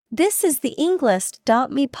This is the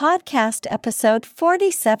Englist.me podcast episode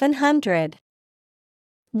 4700.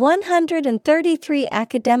 133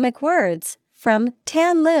 academic words from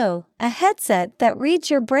Tan Lu, a headset that reads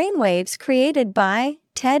your brainwaves, created by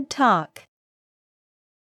TED Talk.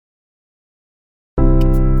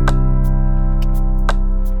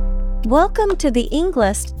 Welcome to the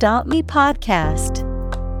Englist.me podcast.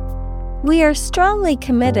 We are strongly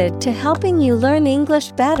committed to helping you learn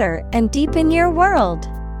English better and deepen your world.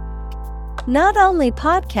 Not only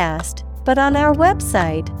podcast, but on our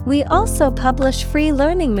website, we also publish free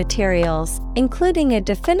learning materials, including a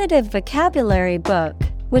definitive vocabulary book,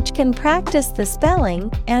 which can practice the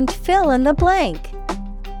spelling and fill in the blank.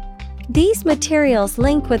 These materials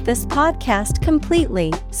link with this podcast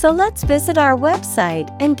completely, so let's visit our website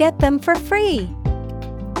and get them for free.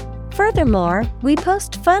 Furthermore, we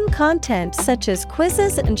post fun content such as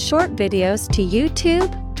quizzes and short videos to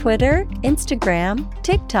YouTube, Twitter, Instagram,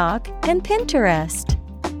 TikTok, and Pinterest.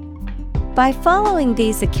 By following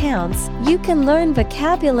these accounts, you can learn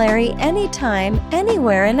vocabulary anytime,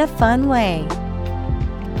 anywhere in a fun way.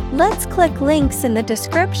 Let's click links in the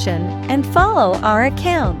description and follow our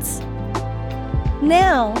accounts.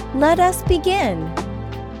 Now, let us begin.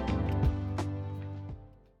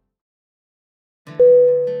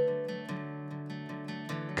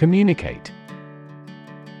 Communicate.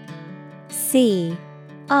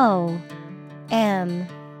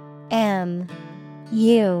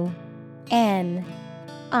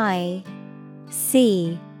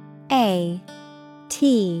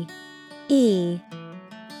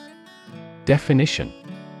 Definition: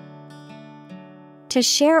 to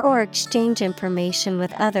share or exchange information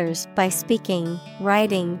with others by speaking,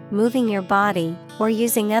 writing, moving your body, or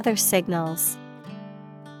using other signals.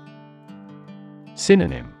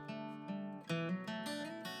 Synonym: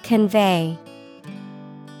 convey,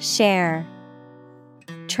 share,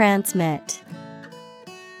 transmit.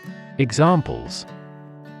 Examples: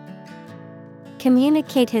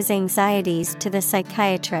 communicate his anxieties to the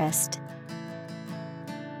psychiatrist.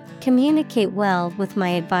 Communicate well with my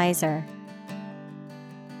advisor.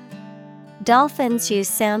 Dolphins use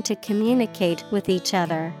sound to communicate with each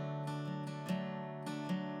other.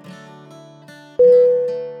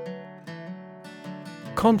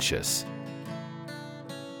 Conscious.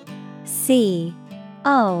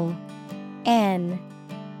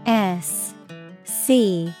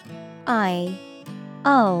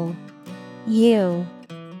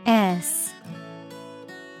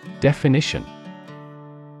 Definition: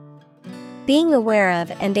 being aware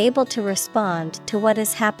of and able to respond to what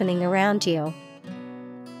is happening around you.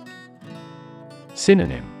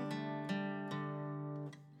 Synonym: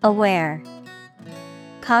 aware,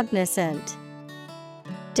 cognizant,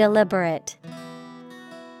 deliberate.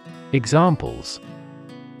 Examples: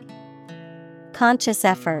 conscious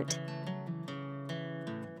effort.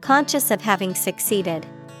 Conscious of having succeeded.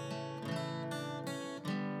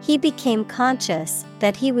 He became conscious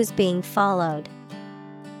that he was being followed.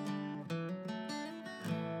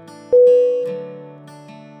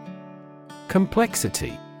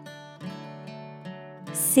 Complexity.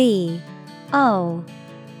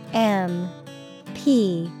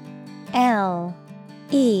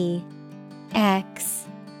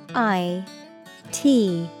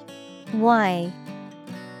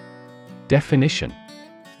 Definition: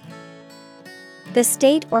 the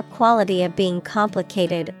state or quality of being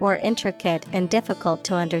complicated or intricate and difficult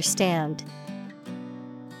to understand.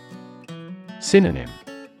 Synonym: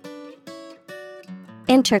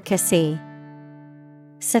 intricacy,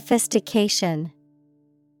 sophistication,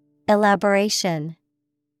 elaboration.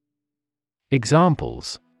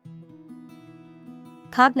 Examples: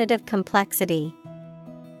 cognitive complexity.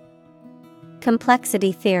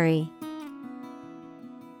 Complexity theory.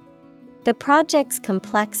 The project's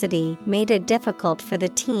complexity made it difficult for the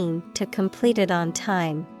team to complete it on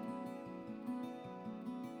time.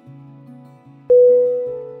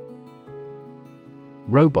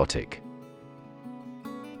 Robotic.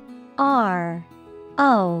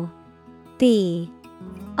 R-O-B-O-T-I-C.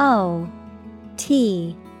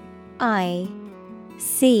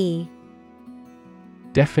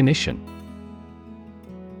 Definition: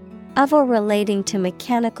 of or relating to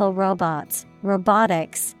mechanical robots,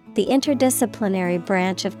 robotics, the interdisciplinary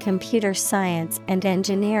branch of computer science and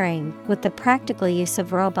engineering with the practical use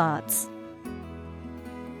of robots.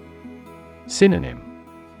 Synonym: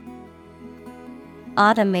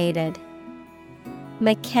 automated,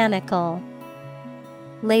 mechanical,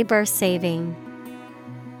 labor-saving.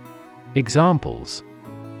 Examples: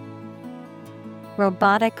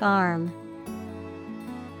 robotic arm,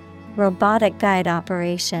 robotic guide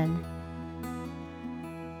operation.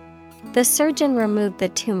 The surgeon removed the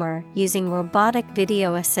tumor using robotic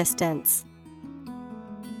video assistance.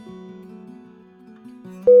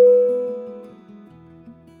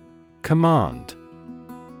 Command.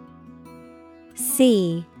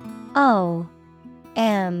 C-O-M-M-A-N-D.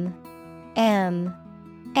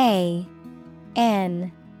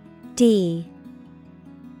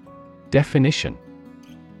 Definition.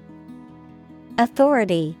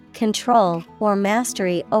 Authority, control, or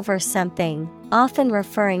mastery over something, often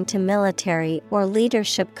referring to military or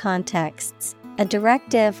leadership contexts, a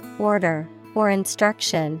directive, order, or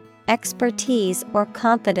instruction, expertise or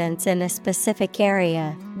competence in a specific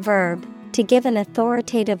area. Verb, to give an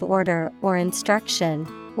authoritative order or instruction,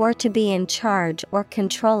 or to be in charge or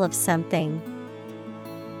control of something.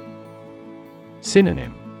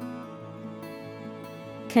 Synonym.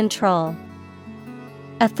 Control,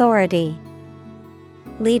 authority,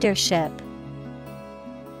 leadership.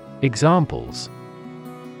 Examples.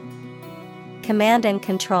 Command and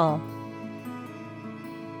control.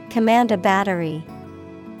 Command a battery.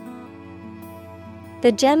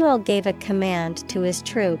 The general gave a command to his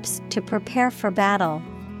troops to prepare for battle.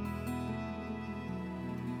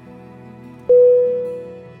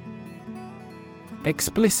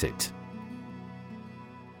 Explicit.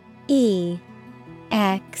 E-X-P-L-I-C-I-T.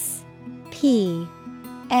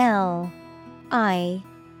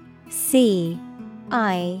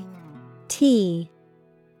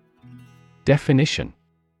 Definition.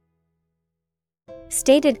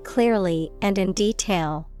 Stated clearly and in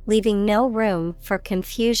detail, leaving no room for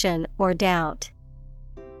confusion or doubt.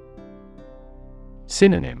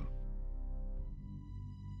 Synonym.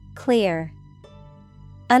 Clear,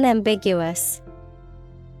 unambiguous,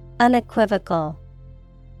 unequivocal.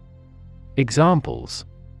 Examples.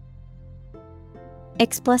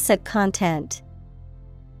 Explicit content.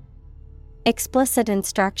 Explicit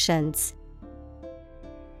instructions.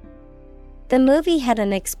 The movie had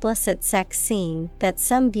an explicit sex scene that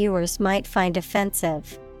some viewers might find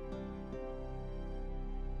offensive.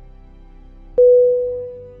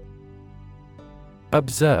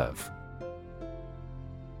 Observe.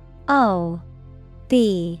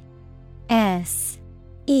 O-B-S-E-R-V-E.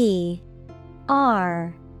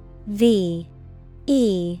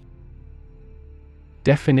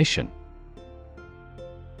 Definition.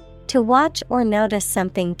 To watch or notice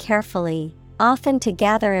something carefully, often to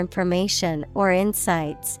gather information or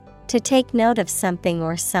insights, to take note of something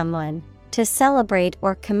or someone, to celebrate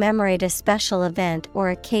or commemorate a special event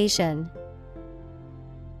or occasion.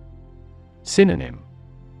 Synonym.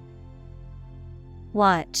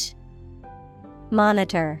 Watch,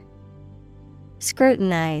 monitor,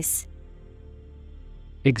 scrutinize.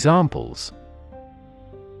 Examples.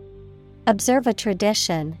 Observe a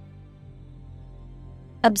tradition.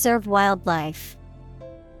 Observe wildlife.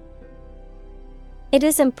 It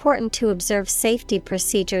is important to observe safety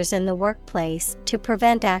procedures in the workplace to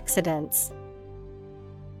prevent accidents.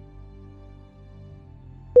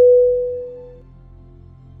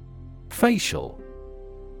 Facial.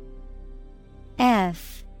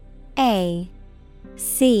 F-A-C-I-A-L.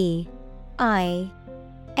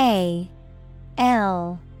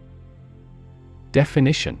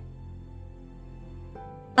 Definition.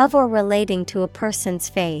 Of or relating to a person's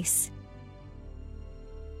face.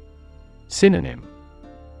 Synonym.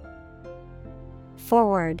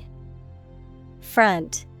 Forward,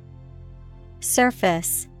 front,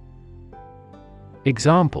 surface.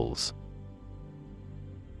 Examples.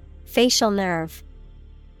 Facial nerve.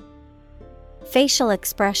 Facial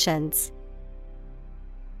expressions.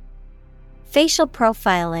 Facial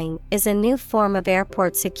profiling is a new form of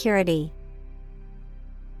airport security.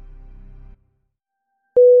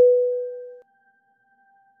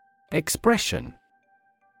 Expression.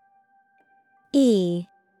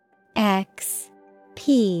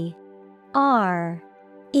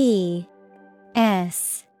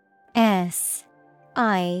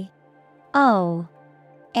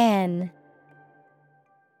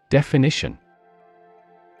 Definition.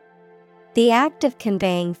 The act of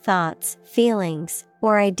conveying thoughts, feelings,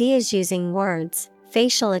 or ideas using words,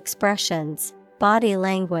 facial expressions, body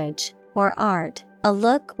language, or art, a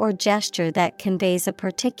look or gesture that conveys a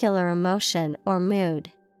particular emotion or mood.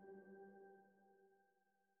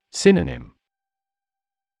 Synonym.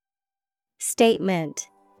 Statement,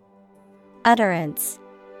 utterance,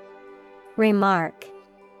 remark.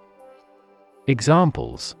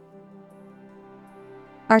 Examples.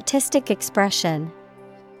 Artistic expression.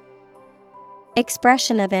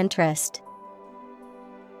 Expression of interest.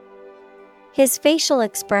 His facial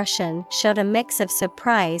expression showed a mix of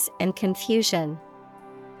surprise and confusion.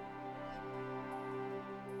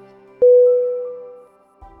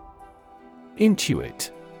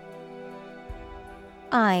 Intuit.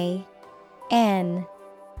 I N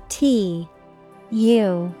T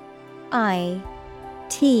U I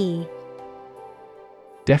T.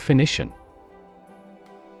 Definition: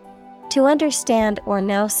 To understand or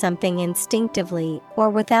know something instinctively or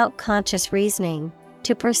without conscious reasoning,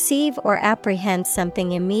 to perceive or apprehend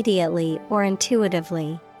something immediately or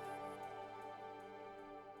intuitively.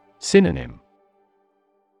 Synonym: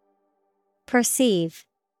 Perceive,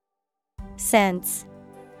 sense,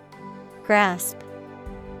 grasp.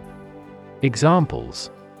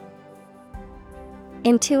 Examples: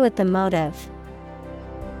 Intuit the motive.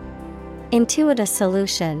 Intuit a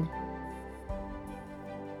solution.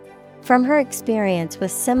 From her experience with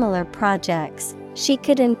similar projects, she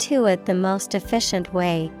could intuit the most efficient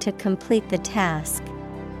way to complete the task.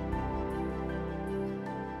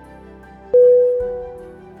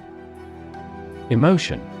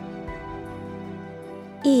 Emotion.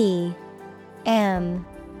 E M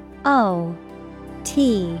O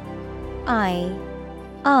T I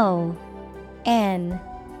O N.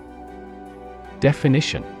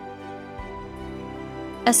 Definition: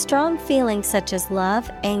 A strong feeling such as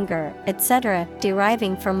love, anger, etc.,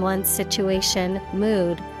 deriving from one's situation,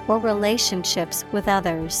 mood, or relationships with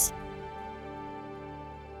others.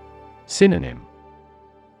 Synonym: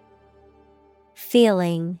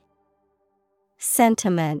 Feeling,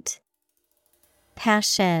 sentiment,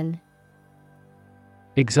 passion.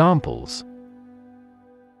 Examples: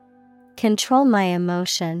 Control my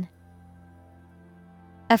emotion.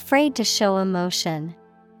 Afraid to show emotion.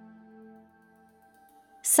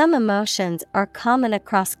 Some emotions are common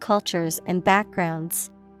across cultures and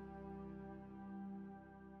backgrounds.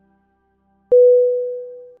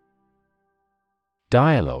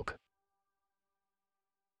 Dialogue.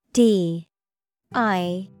 D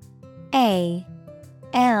I A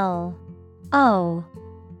L O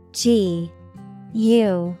G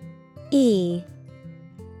U E.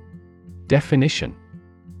 Definition: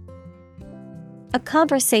 A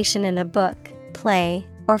conversation in a book, play,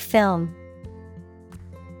 or film.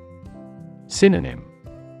 Synonym: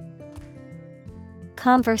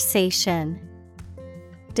 Conversation,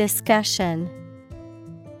 discussion,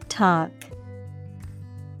 talk.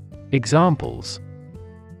 Examples: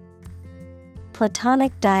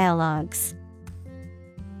 Platonic dialogues.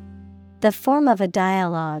 The form of a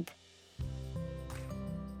dialogue.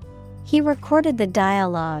 He recorded the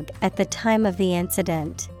dialogue at the time of the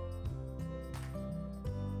incident.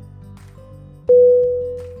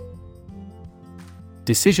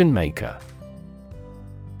 Decision maker.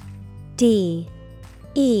 D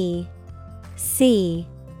E C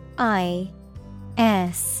I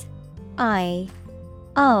S I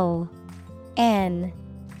O N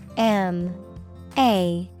M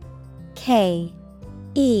A K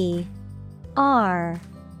E R.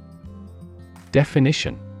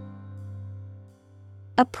 Definition: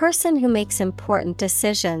 A person who makes important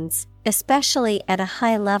decisions, especially at a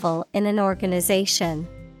high level in an organization.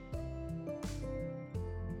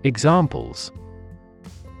 Examples: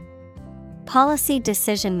 Policy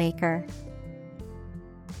decision maker.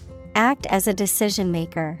 Act as a decision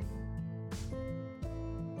maker.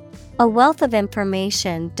 A wealth of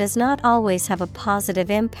information does not always have a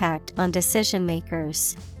positive impact on decision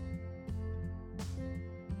makers.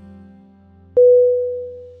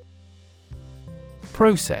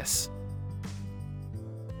 Process.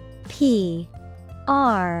 P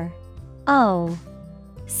R O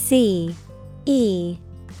C E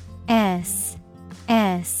S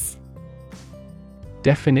S.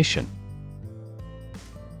 Definition: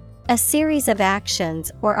 A series of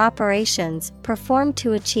actions or operations performed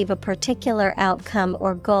to achieve a particular outcome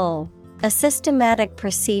or goal, a systematic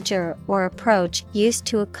procedure or approach used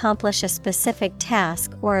to accomplish a specific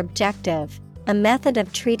task or objective, a method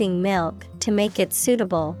of treating milk to make it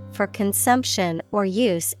suitable for consumption or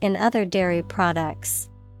use in other dairy products.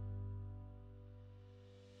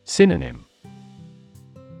 Synonym: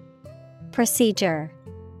 Procedure,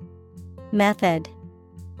 method,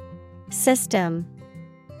 system.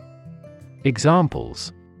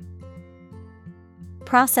 Examples: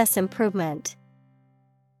 Process improvement.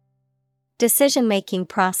 Decision-making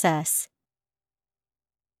process.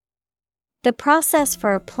 The process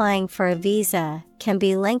for applying for a visa can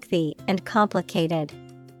be lengthy and complicated.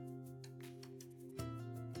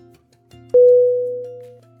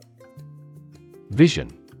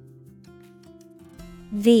 Vision.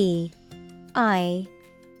 V I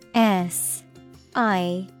S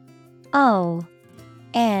I O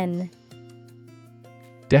N.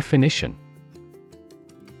 Definition: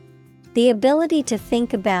 The ability to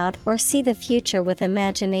think about or see the future with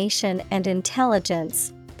imagination and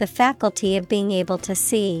intelligence, the faculty of being able to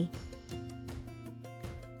see.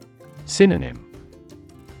 Synonym: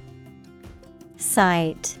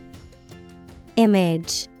 sight,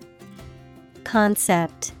 image,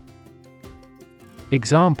 concept.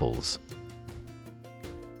 Examples: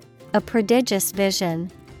 a prodigious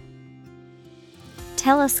vision,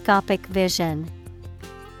 telescopic vision.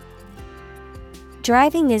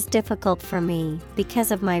 Driving is difficult for me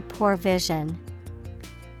because of my poor vision.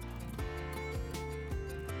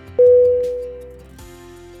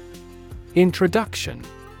 Introduction.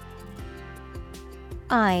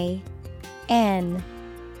 INTRODUCTION.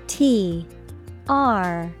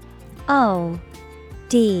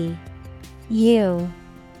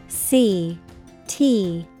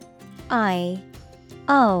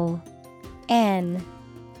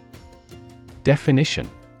 Definition: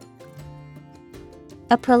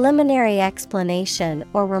 a preliminary explanation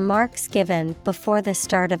or remarks given before the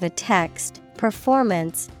start of a text,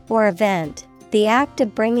 performance, or event, the act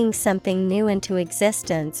of bringing something new into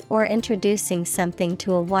existence or introducing something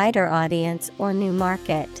to a wider audience or new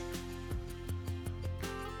market.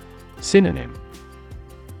 Synonym: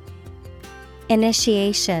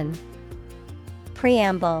 initiation,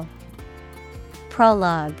 preamble,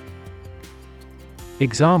 prologue.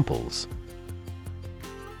 Examples: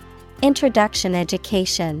 introduction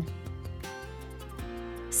education,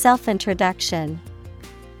 self-introduction.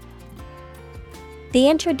 The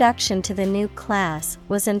introduction to the new class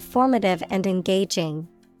was informative and engaging.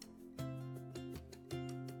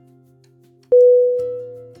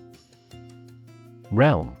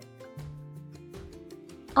 Realm.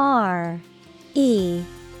 REALM.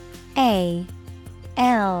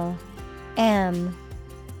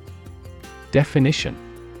 Definition: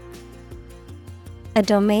 a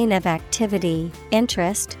domain of activity,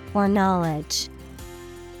 interest, or knowledge.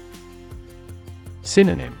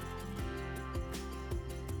 Synonym: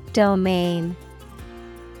 domain,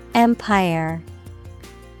 empire,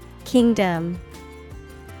 kingdom.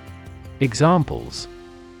 Examples: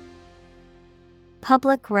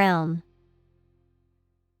 public realm,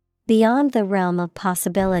 beyond the realm of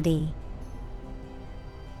possibility.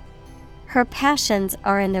 Her passions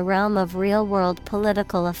are in the realm of real-world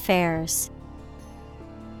political affairs.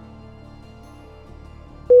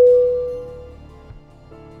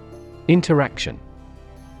 Interaction.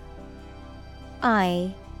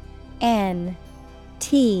 INTERACTION.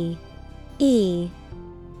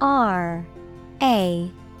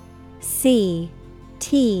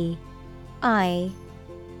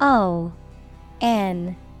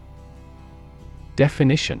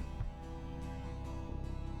 Definition: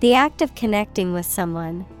 the act of connecting with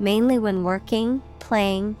someone, mainly when working,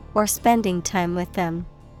 playing, or spending time with them.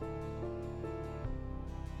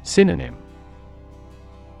 Synonym: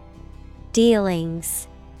 dealings,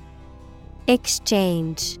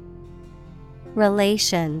 exchange,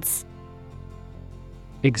 relations.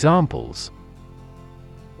 Examples: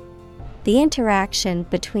 the interaction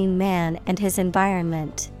between man and his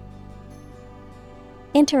environment.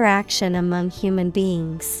 Interaction among human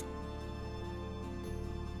beings.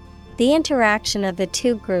 The interaction of the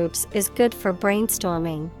two groups is good for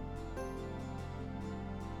brainstorming.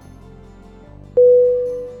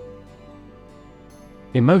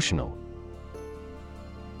 Emotional.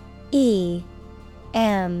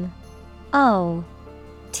 EMOTIONAL.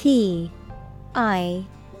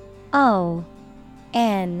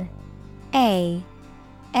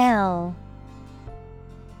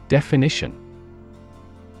 Definition: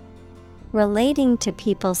 relating to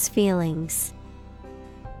people's feelings.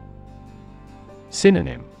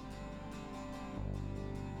 Synonym: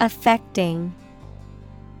 affecting,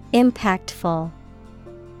 impactful,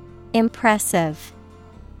 impressive.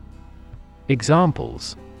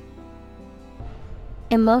 Examples: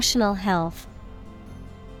 emotional health,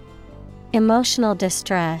 emotional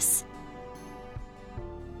distress.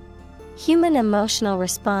 Human emotional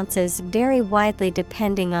responses vary widely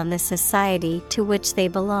depending on the society to which they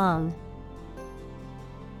belong.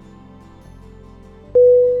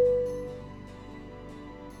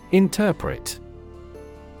 Interpret.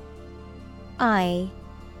 INTERPRET.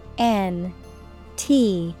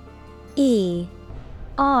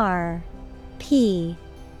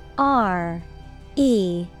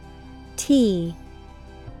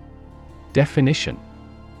 Definition: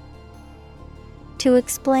 to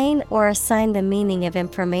explain or assign the meaning of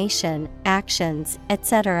information, actions,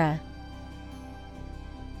 etc.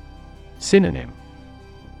 Synonym: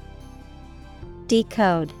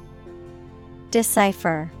 decode,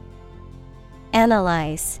 decipher,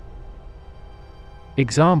 analyze.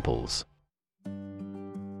 Examples: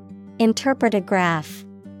 interpret a graph,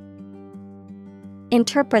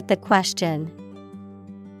 interpret the question.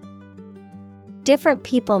 Different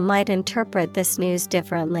people might interpret this news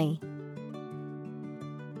differently.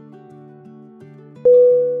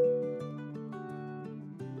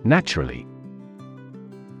 Naturally.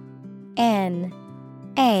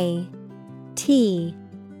 Naturally.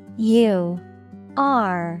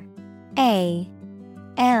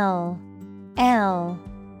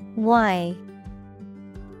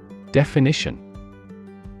 Definition.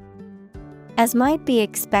 As might be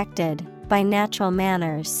expected, by natural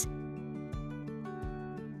manners.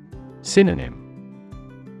 Synonym.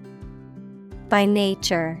 By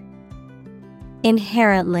nature.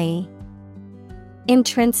 Inherently.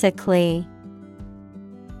 Intrinsically.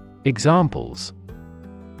 Examples.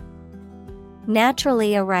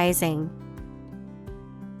 Naturally arising.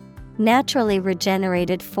 Naturally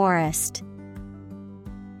regenerated forest.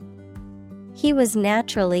 He was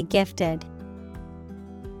naturally gifted.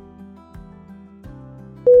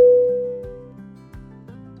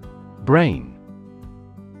 Brain.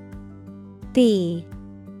 B-R-A-I-N.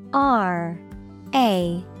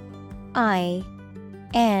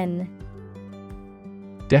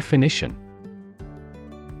 Definition.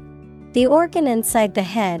 The organ inside the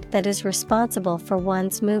head that is responsible for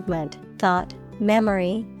one's movement, thought,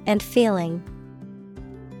 memory, and feeling.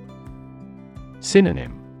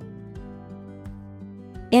 Synonym.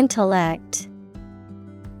 Intellect,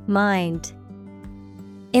 mind,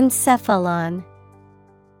 encephalon.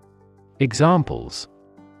 Examples.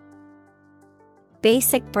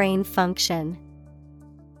 Basic brain function.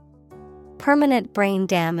 Permanent brain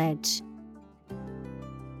damage.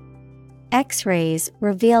 X-rays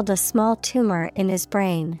revealed a small tumor in his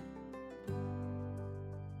brain.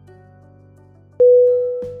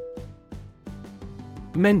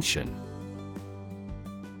 Mention.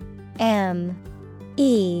 M-E-N-T-I-O-N.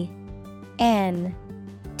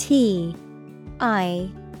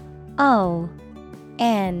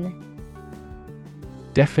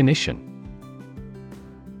 Definition.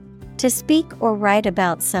 To speak or write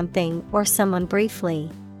about something or someone briefly.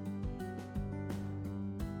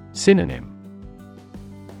 Synonym.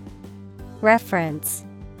 Reference.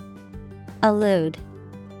 Allude.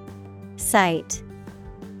 Cite.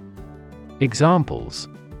 Examples.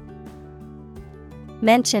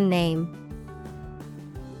 Mention name.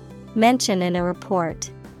 Mention in a report.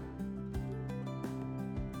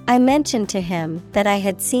 I mentioned to him that I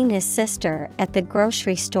had seen his sister at the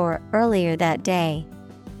grocery store earlier that day.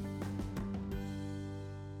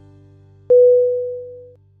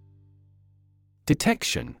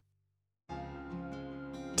 Detection.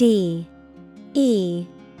 D-E-T-E-C-T-I-O-N.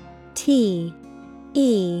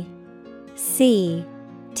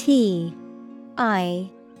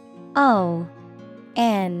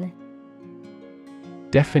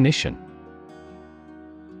 Definition.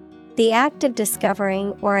 The act of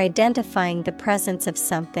discovering or identifying the presence of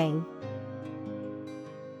something.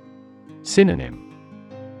 Synonym.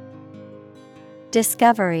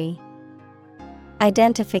 Discovery.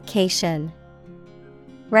 Identification.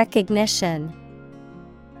 Recognition.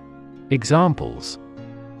 Examples.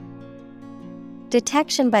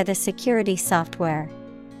 Detection by the security software.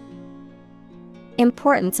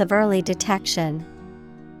 Importance of early detection.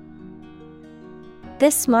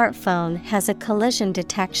 This smartphone has a collision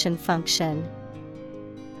detection function.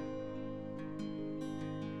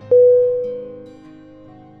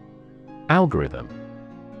 Algorithm.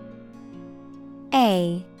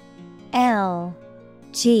 A-L-G-O-R-I-T-H-M.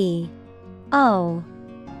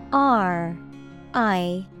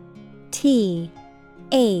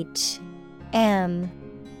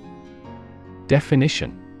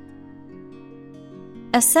 Definition.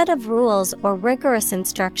 A set of rules or rigorous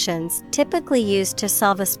instructions typically used to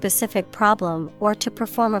solve a specific problem or to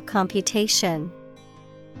perform a computation.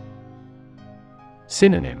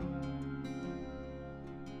 Synonym.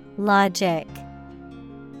 Logic.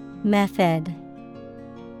 Method.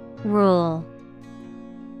 Rule.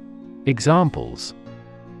 Examples.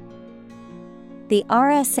 The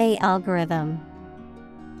RSA algorithm.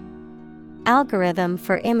 Algorithm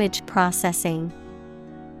for image processing.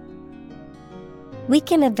 We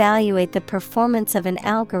can evaluate the performance of an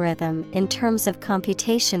algorithm in terms of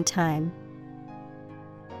computation time.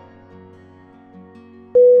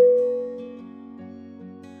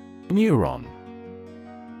 Neuron.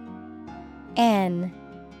 N-E-U-R-O-N.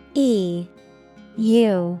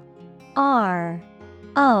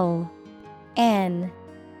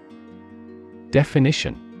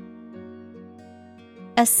 Definition.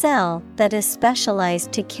 A cell that is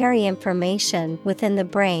specialized to carry information within the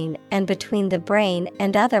brain and between the brain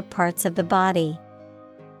and other parts of the body.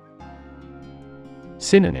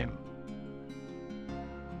 Synonym.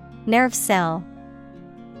 Nerve cell.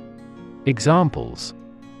 Examples.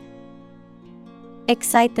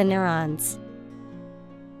 Excite the neurons.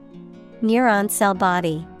 Neuron cell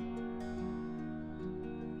body.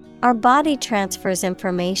 Our body transfers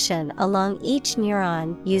information along each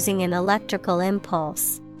neuron using an electrical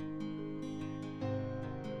impulse.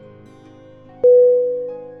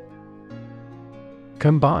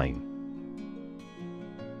 Combine.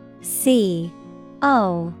 C-O-M-B-I-N-E.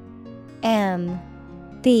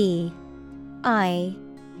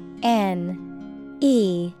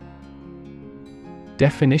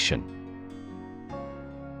 Definition.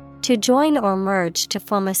 To join or merge to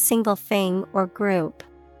form a single thing or group.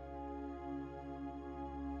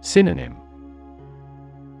 Synonym.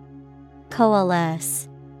 Coalesce,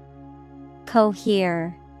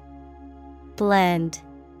 cohere, blend.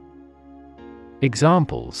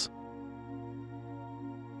 Examples.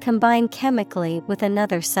 Combine chemically with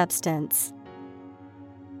another substance.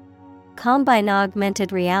 Combine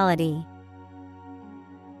augmented reality.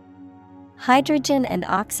 Hydrogen and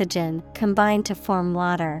oxygen combine to form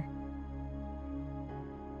water.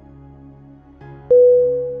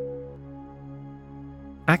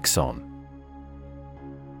 Axon.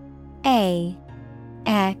 A-X-O-N.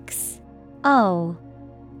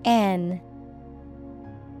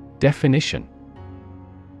 Definition.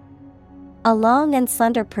 A long and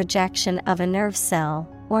slender projection of a nerve cell,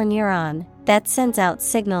 or neuron, that sends out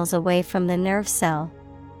signals away from the nerve cell.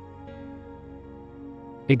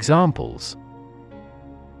 Examples.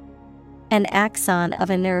 An axon of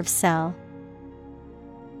a nerve cell.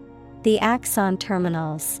 The axon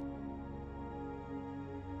terminals.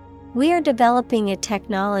 We are developing a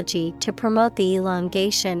technology to promote the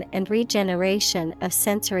elongation and regeneration of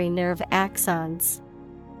sensory nerve axons.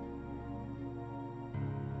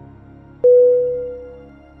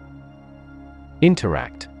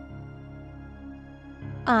 Interact.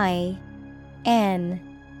 I-N-T-E-R-A-C-T.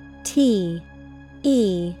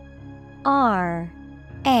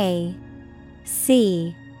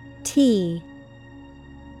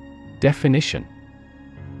 Definition.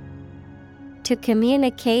 To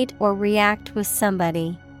communicate or react with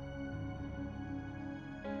somebody.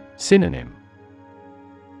 Synonym.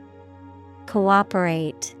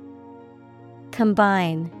 Cooperate,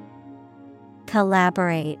 combine,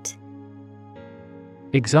 collaborate.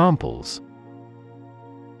 Examples.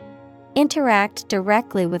 Interact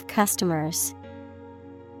directly with customers.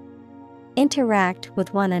 Interact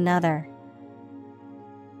with one another.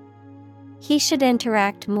 He should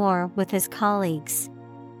interact more with his colleagues.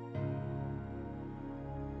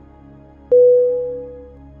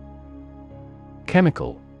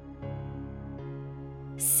 Chemical.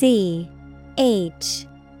 C-H-E-M-I-C-A-L.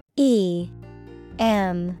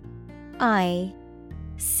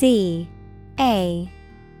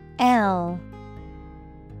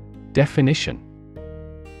 Definition.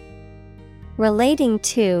 Relating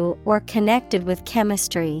to or connected with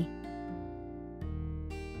chemistry.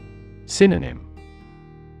 Synonym.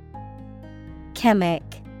 Chemic,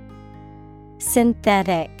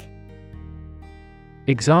 synthetic.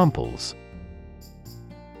 Examples.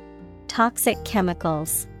 Toxic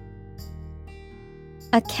chemicals.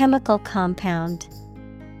 A chemical compound.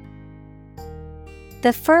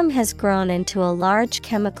 The firm has grown into a large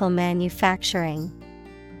chemical manufacturing.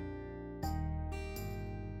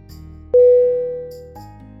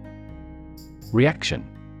 Reaction.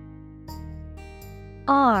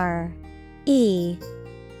 R-E-A-C-T-I-O-N.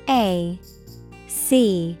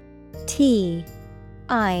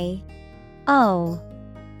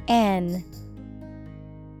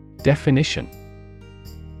 Definition.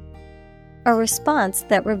 A response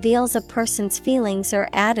that reveals a person's feelings or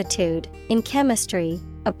attitude. In chemistry,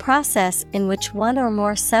 a process in which one or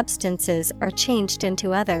more substances are changed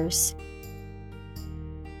into others.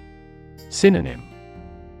 Synonym.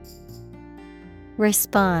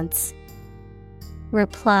 Response,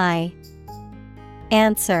 reply,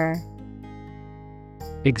 answer.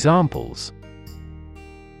 Examples.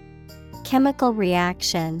 Chemical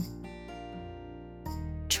reaction.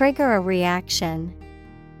 Trigger a reaction.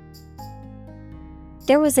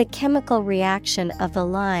 There was a chemical reaction of the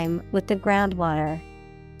lime with the groundwater.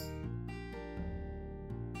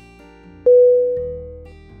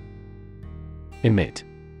 Emit.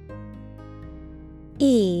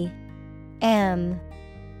 E-M-I-T.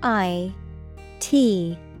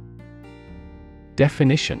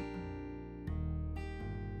 Definition.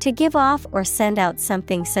 To give off or send out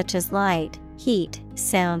something such as light, heat,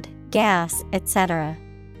 sound, gas, etc.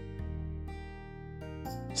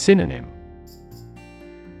 Synonym.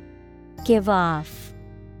 Give off,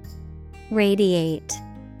 radiate,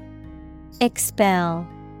 expel.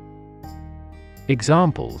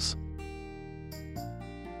 Examples.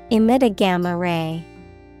 Emit a gamma ray.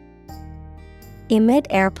 Emit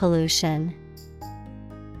air pollution.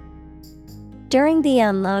 During the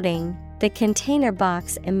unloading, The container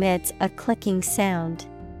box emits a clicking sound.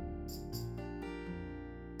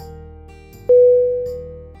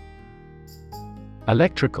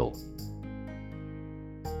 Electrical.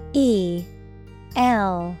 E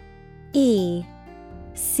L E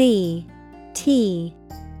C T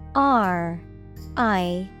R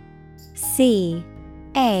I C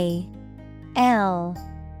A L.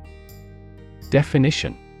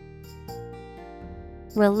 Definition: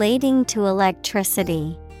 relating to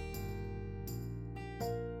electricity.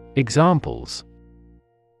 Examples: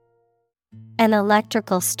 An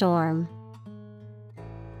electrical storm.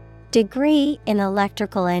 Degree in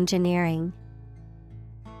electrical engineering.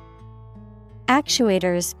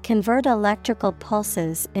 Actuators convert electrical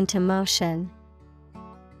pulses into motion.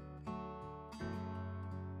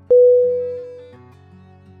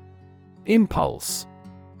 Impulse.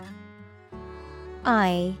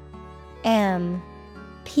 I M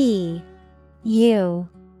P U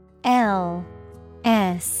L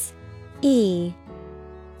S E.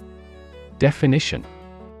 Definition: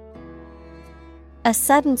 a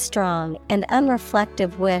sudden, strong, and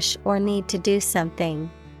unreflective wish or need to do something.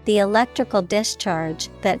 The electrical discharge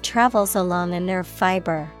that travels along a nerve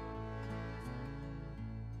fiber.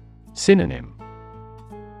 Synonym: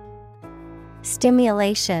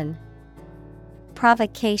 stimulation,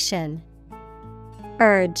 provocation,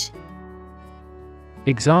 urge.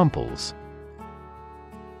 Examples: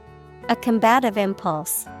 a combative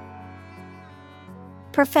impulse.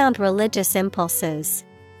 Profound religious impulses.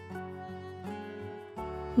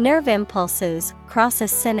 Nerve impulses cross a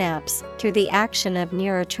synapse through the action of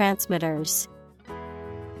neurotransmitters.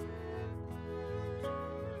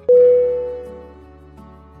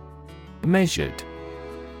 Measured.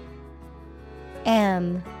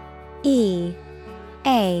 M E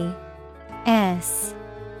A S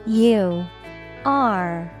U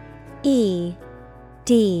R E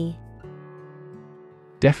D.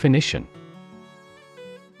 Definition: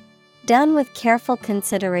 done with careful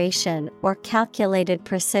consideration or calculated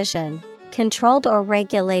precision, controlled or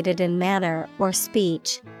regulated in manner or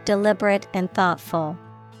speech, deliberate and thoughtful.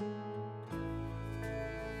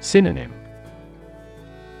 Synonym: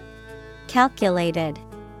 calculated,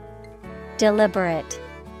 deliberate,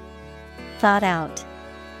 thought out.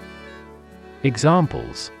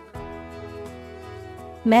 Examples: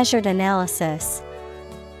 measured analysis,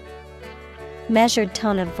 measured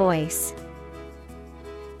tone of voice.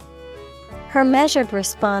 Her measured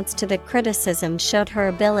response to the criticism showed her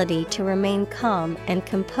ability to remain calm and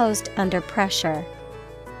composed under pressure.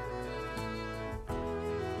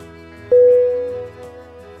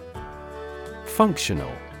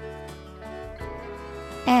 Functional.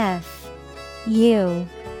 F U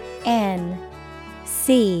N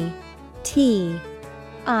C T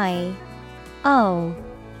I O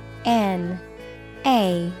N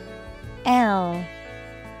A L.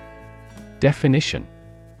 Definition: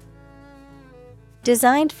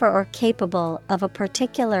 designed for or capable of a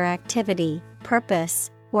particular activity,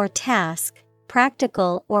 purpose, or task,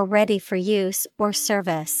 practical or ready for use or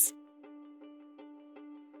service.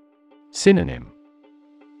 Synonym: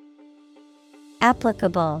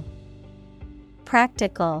 applicable,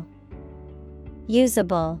 practical,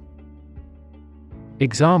 usable.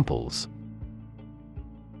 Examples: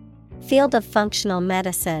 field of functional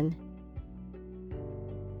medicine.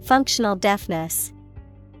 Functional deafness.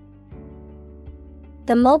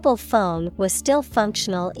 The mobile phone was still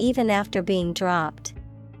functional even after being dropped.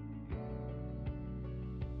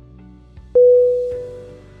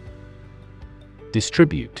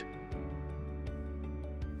 Distribute.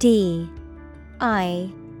 D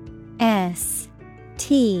I S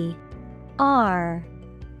T R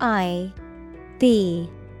I B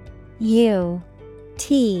U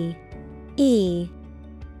T E.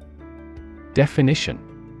 Definition: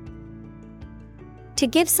 to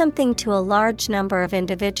give something to a large number of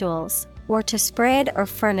individuals, or to spread or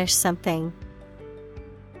furnish something.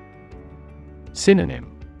 Synonym: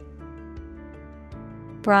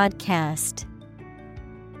 broadcast,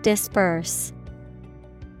 disperse,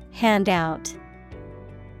 hand out.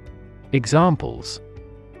 Examples: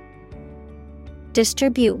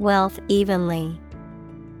 distribute wealth evenly.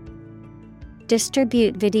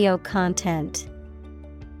 Distribute video content.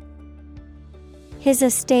 His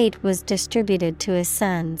estate was distributed to his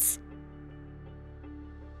sons.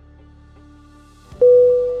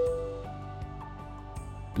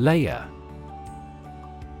 Layer.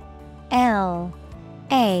 L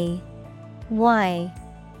A Y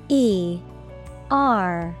E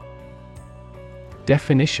R.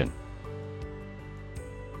 Definition: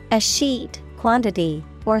 a sheet, quantity,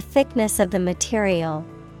 or thickness of the material,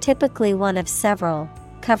 typically one of several,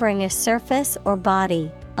 covering a surface or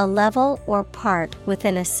body, a level or part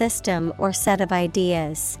within a system or set of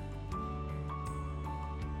ideas.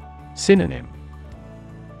 Synonym: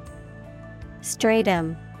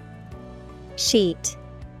 Stratum, sheet,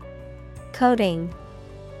 coating.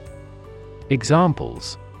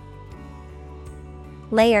 Examples: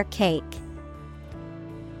 Layer cake,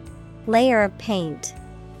 layer of paint.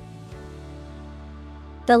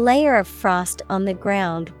 The layer of frost on the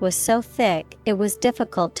ground was so thick it was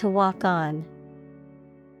difficult to walk on.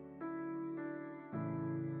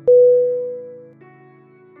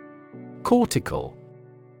 Cortical.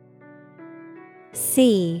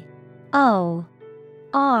 C-O-R-T-I-C-A-L.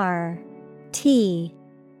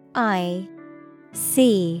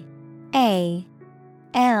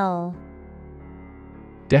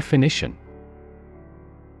 Definition: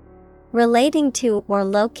 relating to or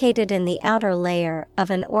located in the outer layer of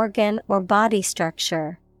an organ or body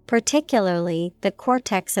structure, particularly the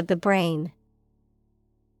cortex of the brain.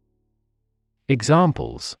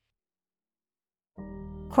 Examples: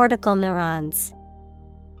 Cortical neurons,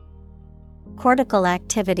 cortical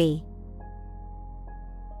activity.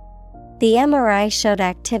 The MRI showed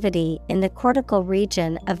activity in the cortical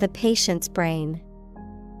region of the patient's brain.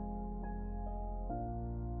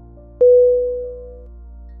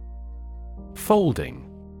 Folding.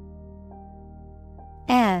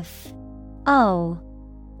 F-O-L-D-I-N-G.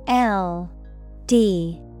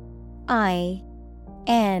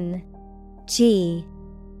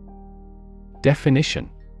 Definition: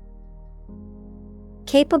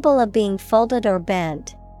 capable of being folded or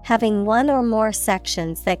bent, having one or more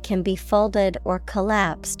sections that can be folded or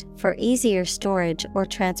collapsed for easier storage or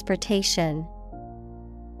transportation.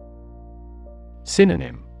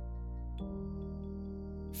 Synonym: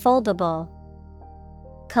 foldable,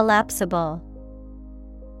 collapsible,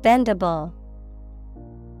 bendable.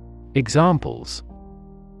 Examples: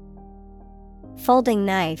 folding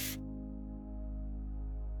knife,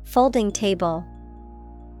 folding table.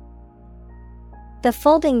 The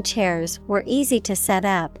folding chairs were easy to set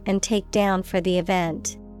up and take down for the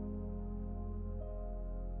event.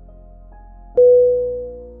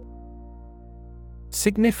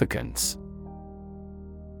 Significance.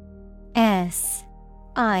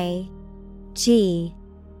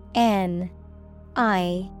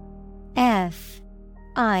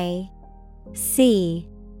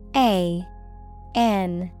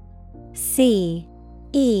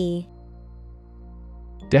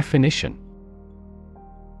 Definition: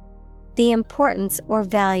 the importance or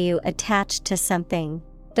value attached to something,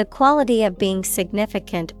 the quality of being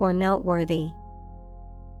significant or noteworthy.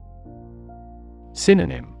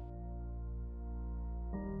 Synonym: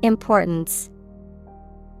 importance,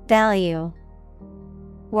 value,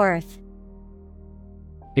 worth.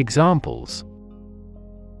 Examples: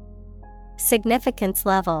 significance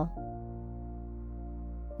level,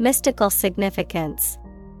 mystical significance.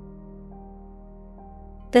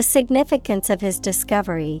 The significance of his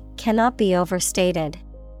discovery cannot be overstated.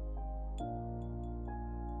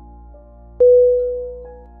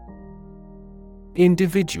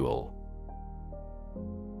 Individual.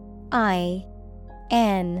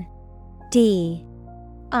 I-N-D-I-V-I-D-U-A-L.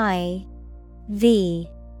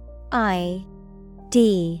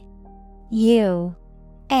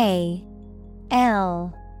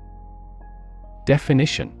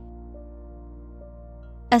 Definition: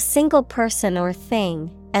 a single person or thing,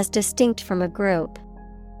 as distinct from a group.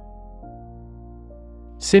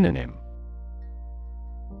 Synonym: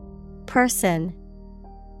 person,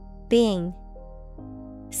 being,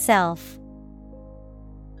 self.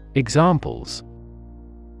 Examples: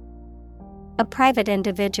 a private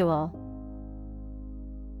individual,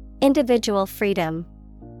 individual freedom.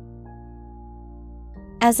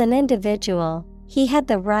 As an individual, he had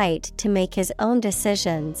the right to make his own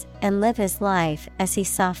decisions and live his life as he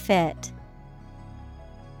saw fit.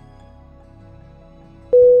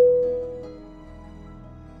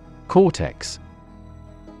 Cortex.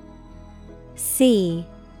 C-O-R-T-E-X.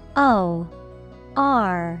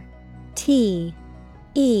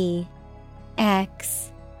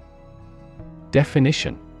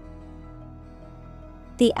 Definition: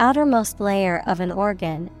 the outermost layer of an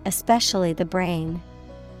organ, especially the brain.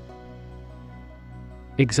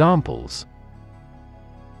 Examples: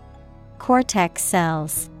 cortex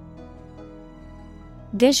cells,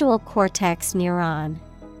 visual cortex neuron.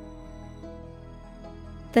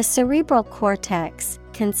 The cerebral cortex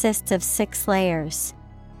consists of 6 layers.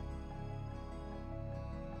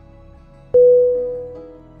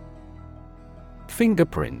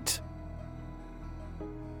 Fingerprint.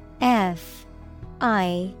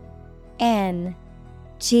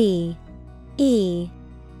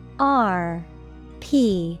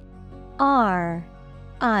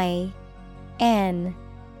 F-I-N-G-E-R-P-R-I-N-T.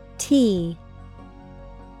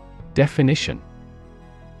 Definition: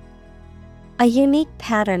 a unique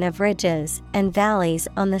pattern of ridges and valleys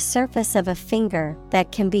on the surface of a finger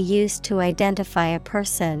that can be used to identify a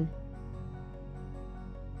person.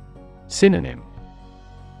 Synonym: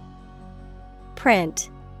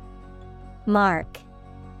 Print, mark,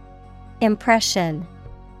 impression.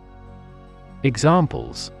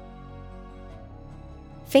 Examples: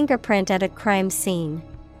 Fingerprint at a crime scene.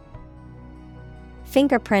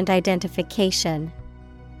 Fingerprint identification.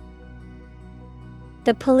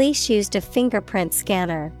 The police used a fingerprint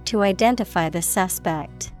scanner to identify the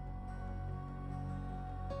suspect.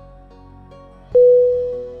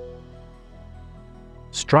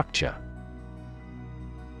 Structure: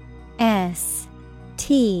 STRUCTURE.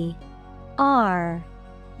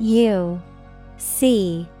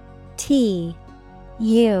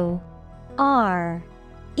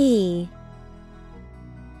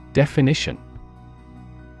 Definition: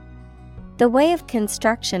 the way of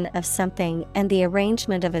construction of something and the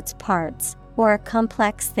arrangement of its parts, or a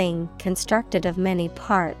complex thing constructed of many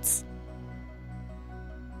parts.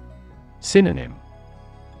 Synonym: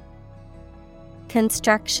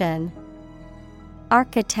 Construction,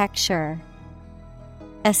 architecture,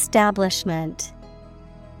 establishment.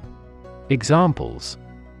 Examples: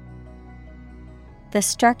 the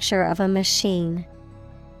structure of a machine.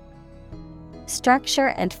 Structure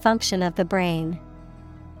and function of the brain.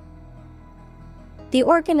 The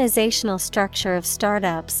organizational structure of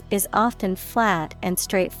startups is often flat and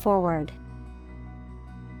straightforward.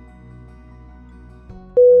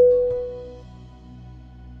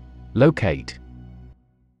 Locate: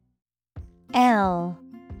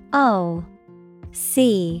 LOCATE.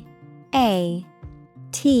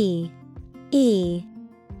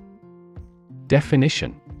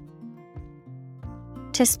 Definition: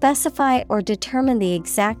 to specify or determine the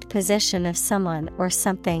exact position of someone or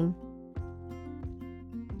something.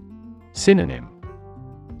 Synonym: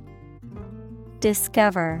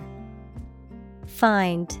 discover,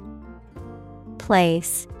 find,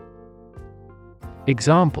 place.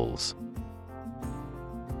 Examples: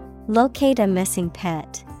 locate a missing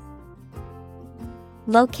pet.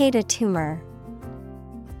 Locate a tumor.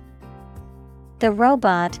 The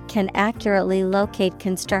robot can accurately locate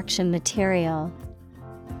construction material.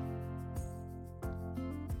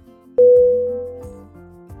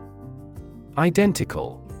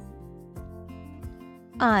 Identical: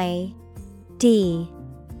 IDENTICAL.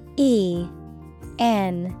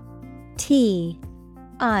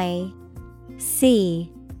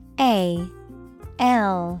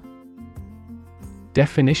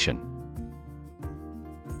 Definition: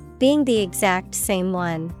 being the exact same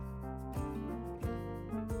one.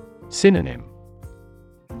 Synonym: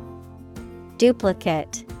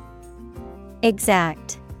 duplicate,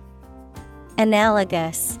 exact,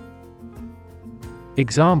 analogous.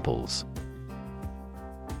 Examples: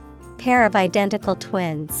 pair of identical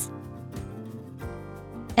twins.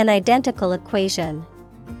 An identical equation.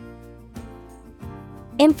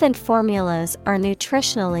 Infant formulas are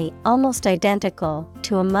nutritionally almost identical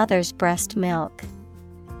to a mother's breast milk.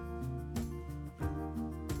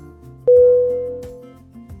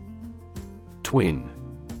 Twin: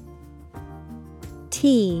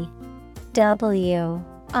 TWIN.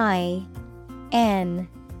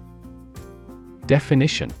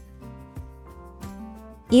 Definition: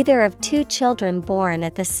 either of two children born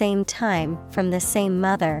at the same time from the same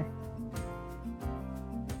mother.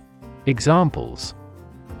 Examples: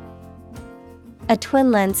 a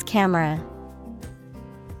twin lens camera.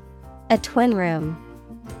 A twin room.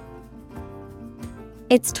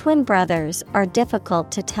 Its twin brothers are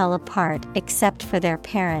difficult to tell apart except for their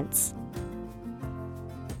parents.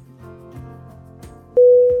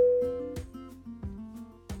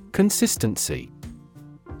 Consistency: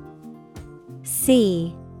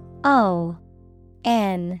 CONSISTENCY.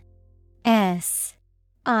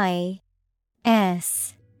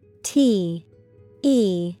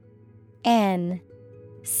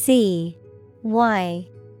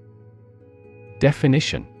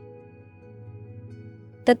 Definition: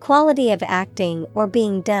 the quality of acting or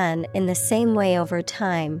being done in the same way over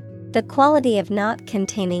time, the quality of not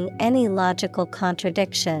containing any logical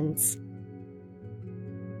contradictions.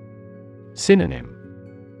 Synonym: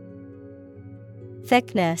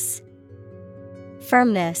 thickness,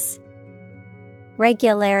 firmness,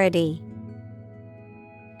 regularity.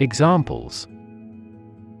 Examples: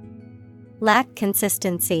 lack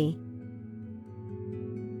consistency.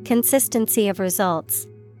 Consistency of results.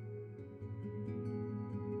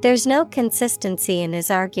 There's no consistency in his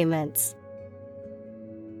arguments.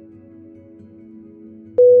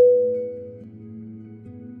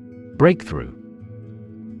 Breakthrough. breakthrough.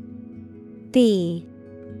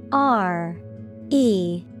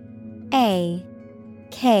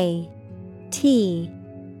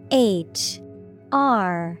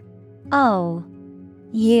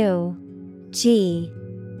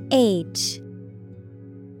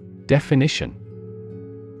 Definition.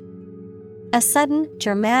 A sudden,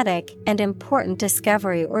 dramatic, and important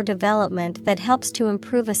discovery or development that helps to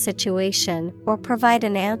improve a situation or provide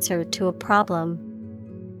an answer to a problem.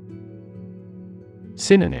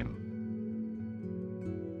 Synonym.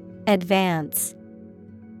 Advance,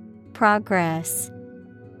 progress,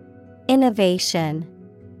 innovation.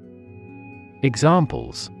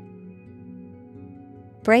 Examples.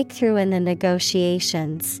 Breakthrough in the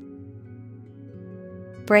negotiations.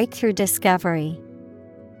 Breakthrough discovery.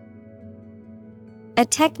 A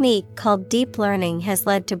technique called deep learning has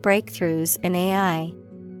led to breakthroughs in AI.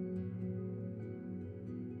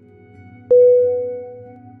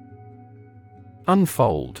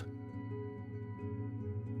 Unfold.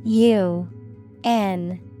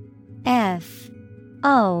 UNFOLD.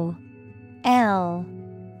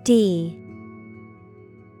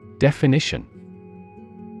 Definition.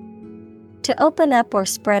 To open up or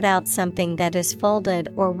spread out something that is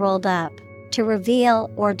folded or rolled up, to reveal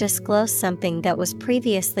or disclose something that was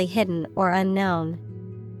previously hidden or unknown.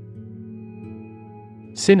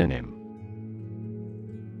 Synonym.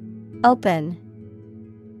 Open,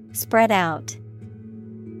 spread out,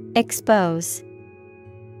 expose.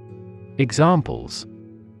 Examples.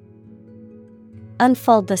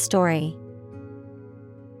 Unfold the story.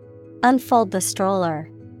 Unfold the stroller.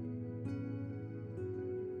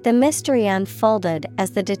 The mystery unfolded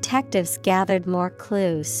as the detectives gathered more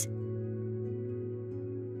clues.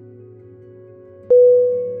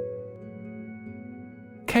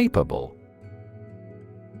 Capable.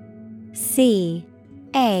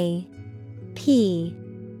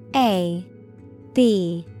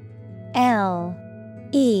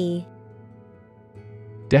 CAPABLE.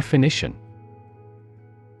 Definition.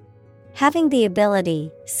 Having the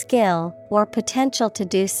ability, skill, or potential to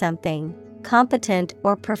do something, competent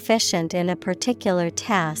or proficient in a particular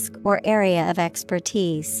task or area of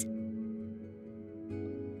expertise.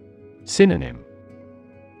 Synonym.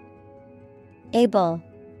 Able,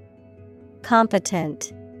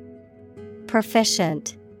 competent,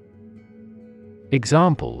 proficient.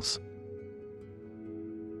 Examples.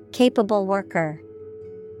 Capable worker.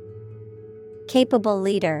 Capable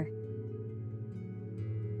leader.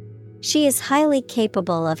 She is highly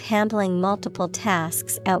capable of handling multiple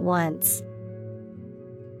tasks at once.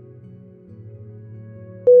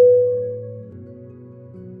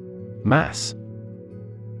 Mass.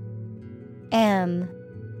 MASS.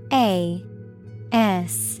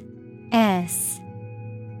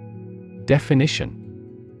 Definition.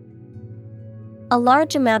 A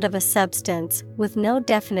large amount of a substance with no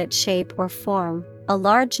definite shape or form, a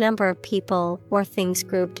large number of people or things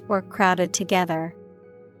grouped or crowded together.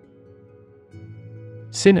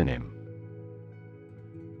 Synonym.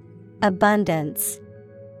 Abundance,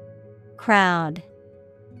 crowd,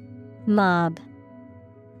 mob.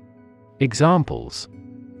 Examples.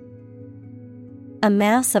 A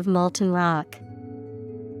mass of molten rock.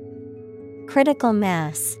 Critical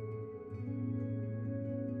mass.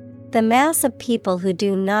 The mass of people who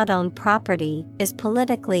do not own property is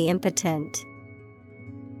politically impotent.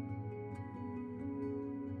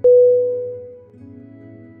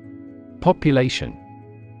 Population. Population.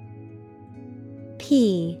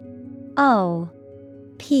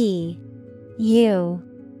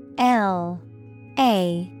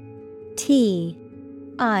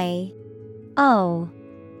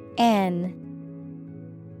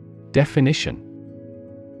 Definition.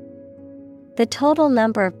 The total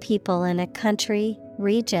number of people in a country,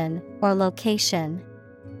 region, or location.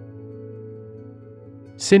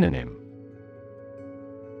 Synonym.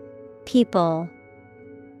 People,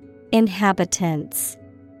 inhabitants,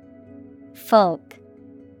 folk.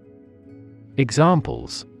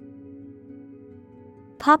 Examples.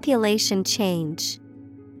 Population change.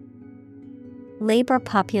 Labor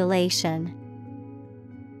population.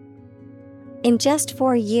 In just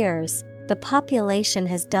 4 years, the population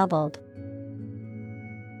has doubled.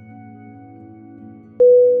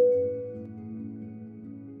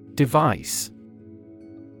 Device.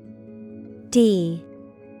 DEVICE.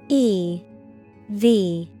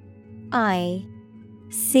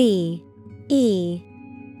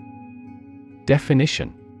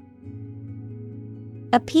 Definition.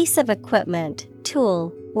 A piece of equipment,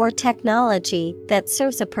 tool, or technology that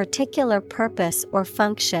serves a particular purpose or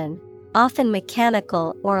function, often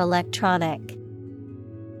mechanical or electronic.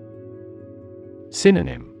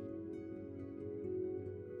 Synonym.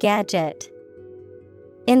 gadget,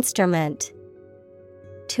 instrument,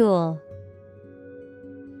 tool.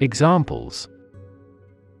 Examples: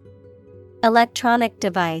 Electronic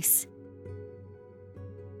device,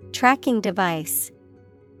 tracking device.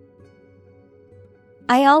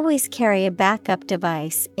 I always carry a backup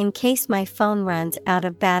device in case my phone runs out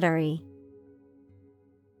of battery.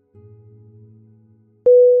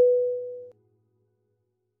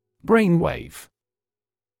 Brainwave. Brainwave.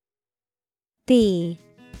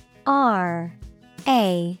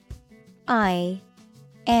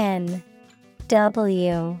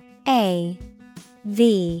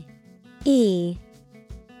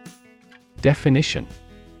 Definition: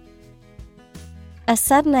 A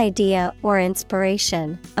sudden idea or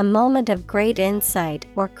inspiration, a moment of great insight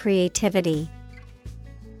or creativity.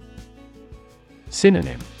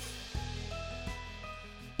 Synonym: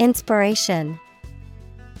 Inspiration,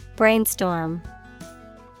 brainstorm,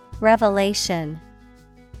 revelation.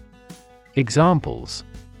 Examples: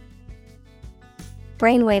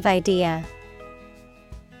 Brainwave idea,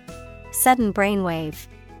 sudden brainwave.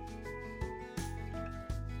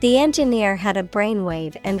 The engineer had a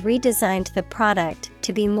brainwave and redesigned the product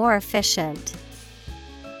to be more efficient.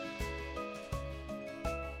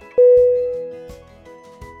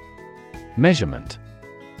 Measurement.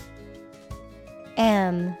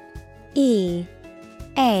 measurement.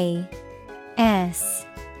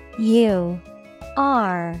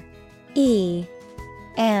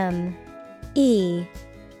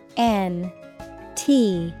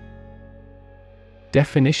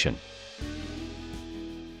 Definition: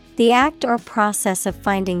 The act or process of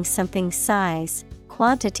finding something's size,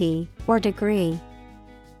 quantity, or degree.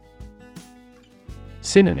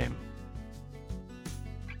 Synonym: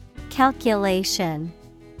 Calculation,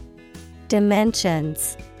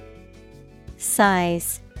 dimensions,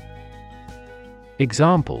 size.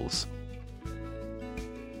 Examples: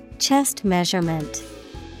 Chest measurement,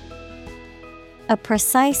 a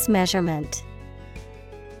precise measurement.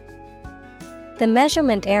 The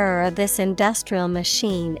measurement error of this industrial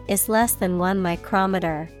machine is less than 1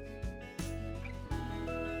 micrometer.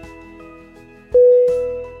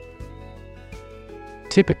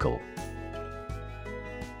 Typical.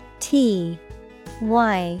 Typical.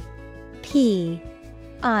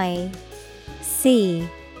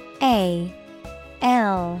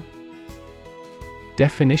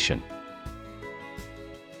 Definition: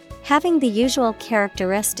 Having the usual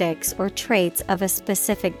characteristics or traits of a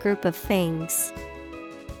specific group of things.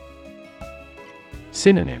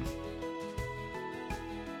 Synonym: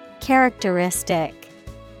 Characteristic,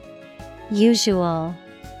 usual,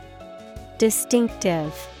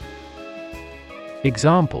 distinctive.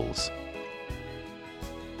 Examples: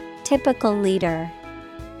 Typical leader,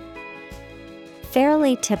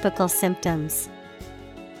 fairly typical symptoms.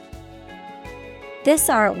 This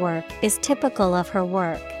artwork is typical of her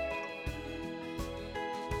work.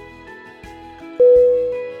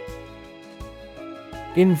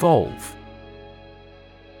 Involve.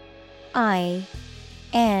 INVOLVE.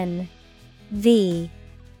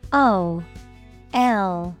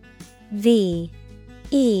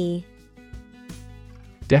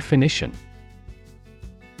 Definition: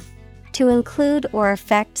 To include or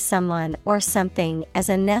affect someone or something as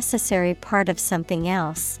a necessary part of something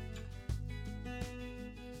else.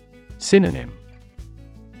 Synonym: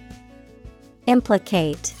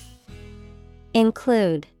 Implicate,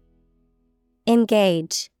 include,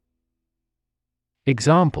 engage.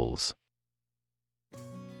 Examples: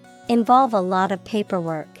 Involve a lot of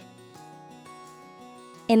paperwork.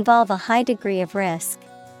 Involve a high degree of risk.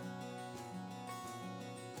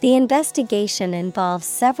 The investigation involves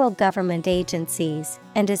several government agencies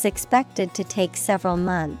and is expected to take several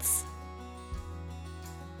months.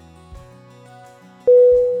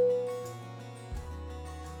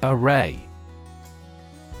 Array.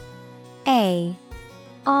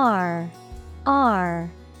 ARRAY.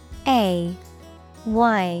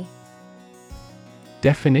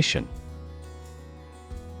 Definition: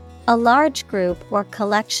 A large group or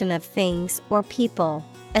collection of things or people,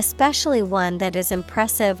 especially one that is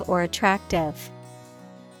impressive or attractive.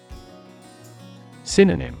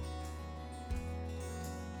 Synonym: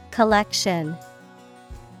 Collection,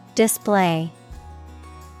 display,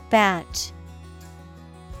 batch.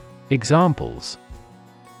 Examples: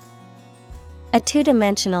 A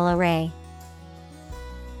two-dimensional array.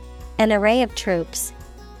 An array of troops.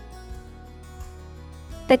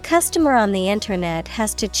 The customer on the internet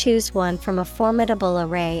has to choose one from a formidable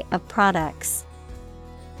array of products.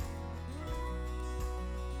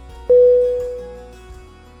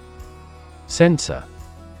 Sensor.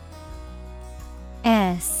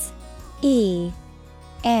 SENSOR.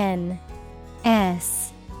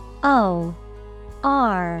 O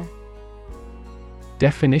R.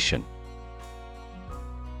 Definition: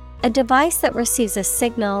 A device that receives a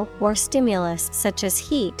signal or stimulus such as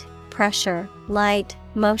heat, pressure, light,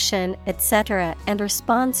 motion, etc., and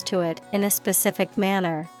responds to it in a specific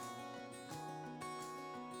manner.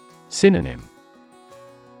 Synonym: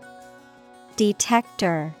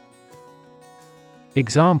 Detector.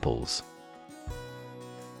 Examples: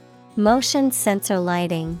 Motion sensor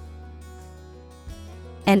lighting.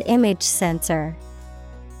 An image sensor.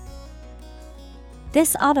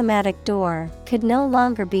 This automatic door could no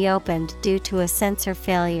longer be opened due to a sensor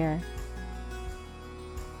failure.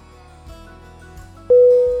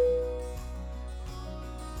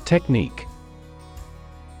 Technique.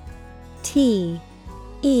 T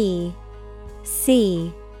E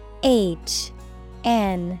C H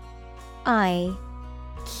N I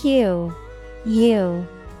Q U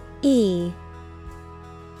E.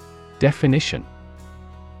 Definition: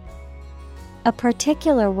 A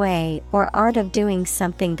particular way or art of doing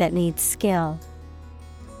something that needs skill.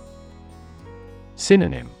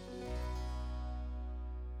 Synonym: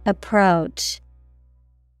 Approach,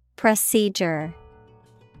 procedure,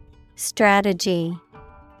 strategy.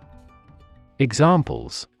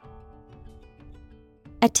 Examples: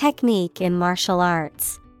 A technique in martial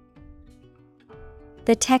arts.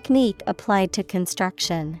 The technique applied to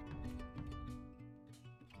construction.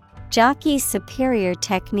 Jockey's superior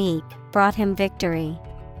technique brought him victory.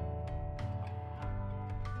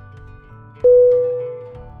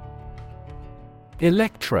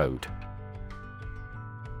 Electrode.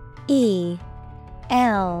 E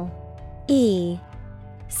L E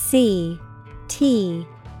C T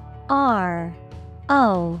R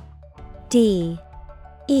O D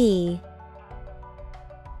E.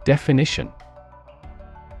 Definition: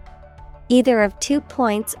 Either of 2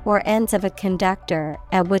 points or ends of a conductor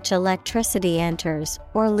at which electricity enters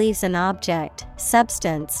or leaves an object,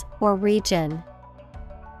 substance, or region.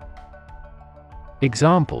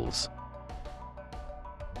 Examples: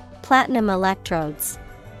 Platinum electrodes.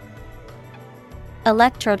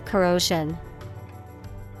 Electrode corrosion.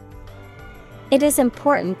 It is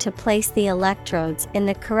important to place the electrodes in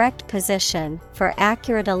the correct position for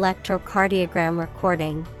accurate electrocardiogram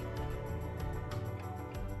recording.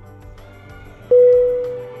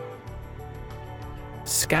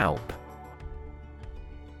 Scalp.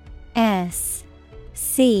 S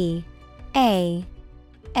C A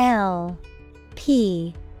L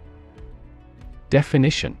P.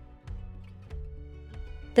 Definition: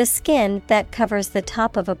 The skin that covers the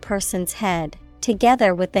top of a person's head,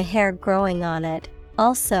 together with the hair growing on it,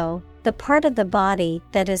 also, the part of the body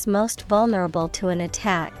that is most vulnerable to an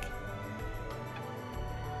attack.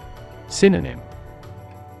 Synonym: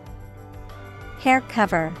 Hair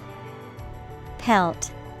cover,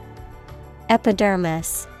 pelt,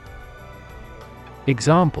 epidermis.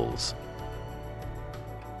 Examples: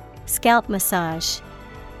 Scalp massage.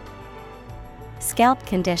 Scalp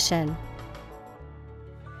condition.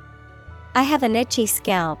 I have an itchy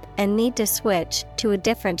scalp and need to switch to a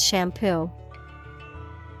different shampoo.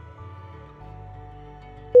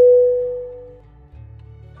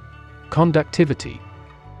 Conductivity.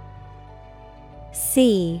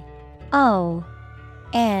 C O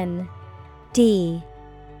N D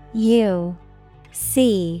U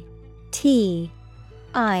C T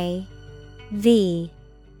I V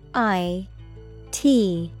I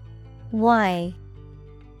T Y.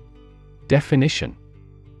 Definition: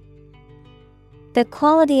 The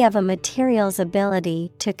quality of a material's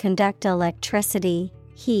ability to conduct electricity,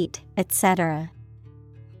 heat, etc.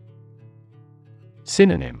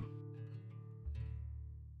 Synonym: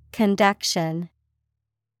 Conduction.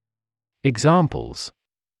 Examples: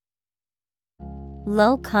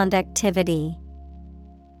 Low conductivity.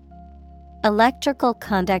 Electrical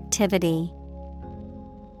conductivity.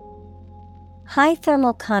 High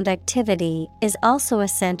thermal conductivity is also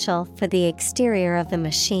essential for the exterior of the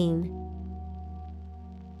machine.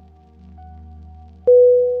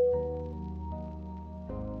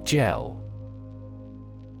 Gel.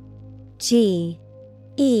 G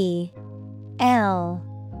E L.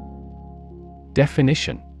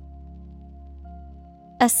 Definition: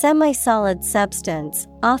 A semi-solid substance,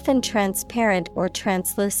 often transparent or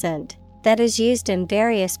translucent, that is used in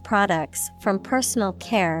various products from personal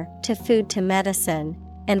care to food to medicine,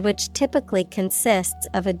 and which typically consists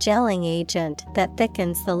of a gelling agent that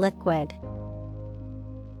thickens the liquid.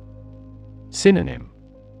 Synonym: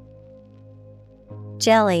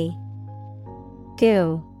 Jelly,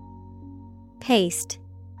 goo, paste.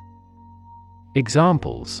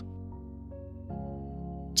 Examples: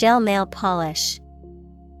 Gel nail polish.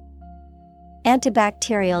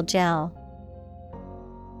 Antibacterial gel.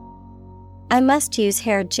 I must use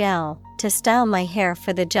hair gel to style my hair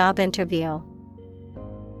for the job interview.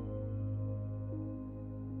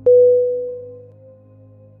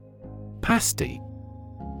 Pasty.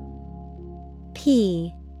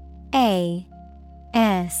 P-A-S-T-Y.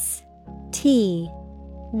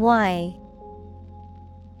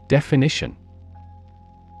 Definition: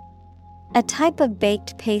 a type of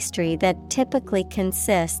baked pastry that typically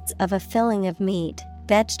consists of a filling of meat,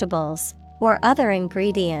 vegetables, or other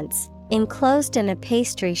ingredients, enclosed in a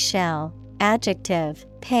pastry shell. Adjective,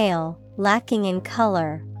 pale, lacking in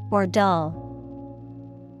color, or dull.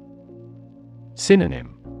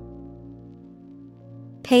 Synonym: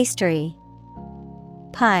 pastry,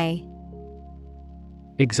 pie.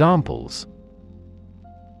 Examples: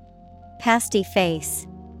 pasty face,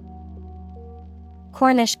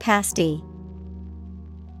 Cornish pasty.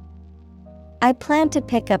 I plan to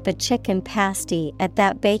pick up a chicken pasty at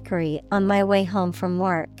that bakery on my way home from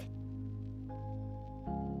work.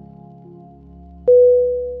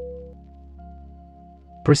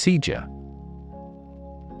 Procedure.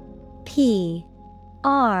 P-R-O-C-E-D-U-R-E.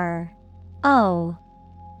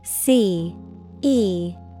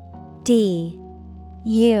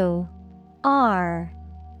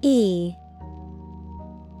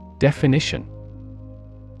 Definition: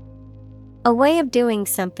 a way of doing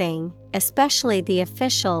something, especially the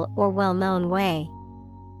official or well-known way.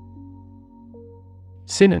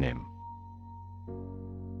 Synonym: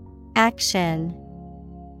 action,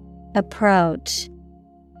 approach,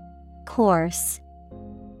 course.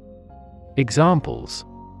 Examples: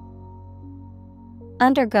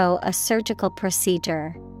 undergo a surgical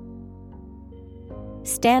procedure.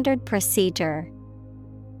 Standard procedure.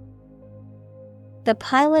 The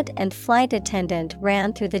pilot and flight attendant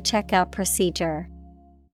ran through the checkout procedure.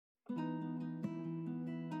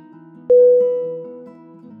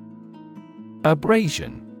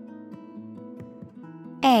 Abrasion.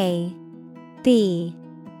 A-B-R-A-S-I-O-N.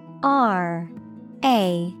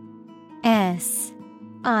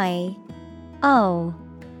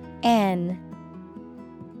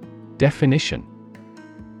 Definition: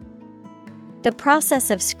 the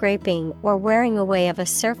process of scraping or wearing away of a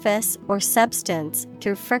surface or substance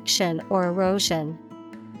through friction or erosion.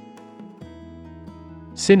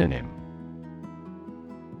 Synonym: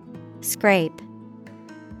 scrape,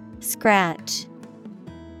 scratch,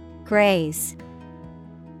 graze.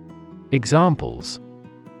 Examples: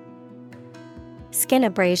 skin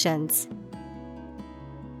abrasions.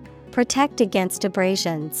 Protect against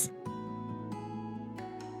abrasions.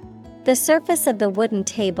 The surface of the wooden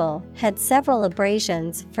table had several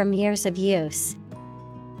abrasions from years of use.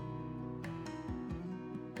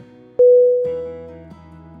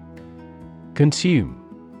 Consume.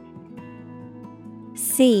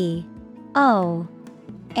 C-O-N-S-U-M-E.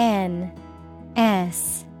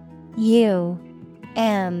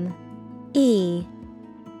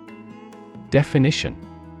 Definition: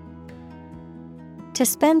 to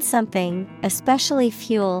spend something, especially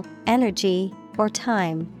fuel, energy, or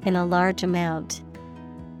time, in a large amount.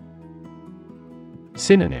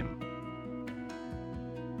 Synonym: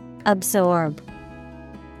 absorb,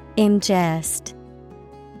 ingest,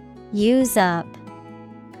 use up.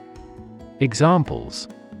 Examples: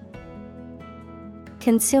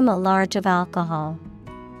 consume a large of alcohol.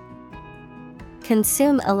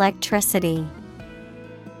 Consume electricity.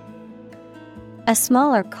 A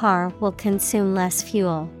smaller car will consume less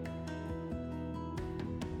fuel.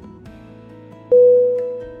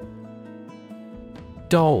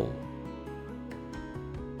 Dole.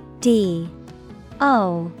 D-O-L-L.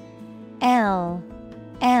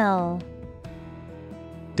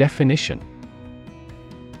 Definition: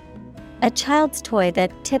 a child's toy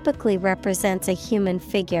that typically represents a human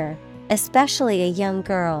figure, especially a young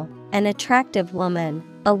girl, an attractive woman,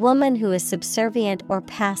 a woman who is subservient or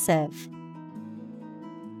passive.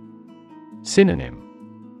 Synonym: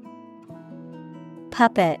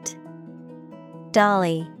 puppet,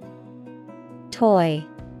 dolly, toy.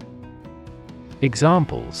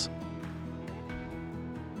 Examples: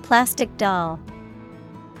 plastic doll,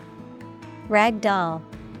 rag doll.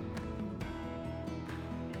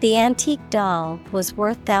 The antique doll was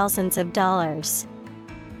worth thousands of dollars.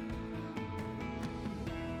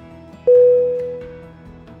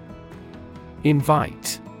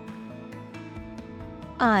 Invite.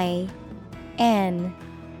 I-N-V-I-T-E.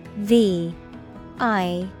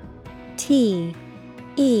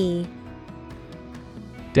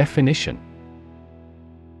 Definition: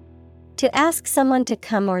 to ask someone to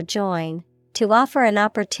come or join, to offer an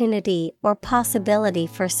opportunity or possibility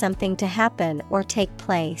for something to happen or take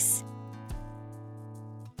place.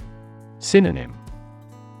 Synonym: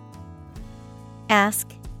 ask,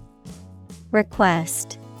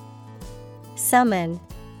 request, summon.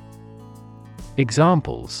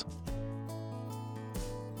 Examples: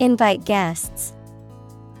 Invite guests.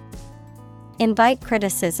 Invite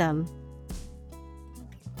criticism.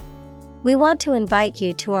 We want to invite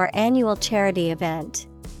you to our annual charity event.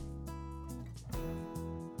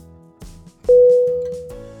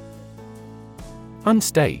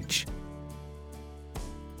 Unstage.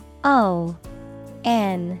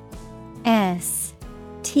 O-N-S-T-A-G-E.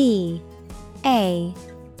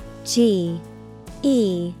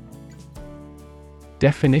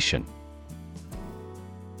 Definition: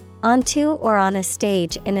 Onto or on a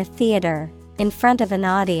stage in a theater, in front of an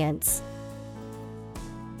audience.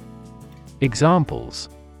 Examples: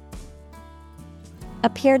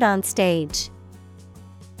 Appeared on stage.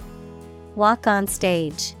 Walk on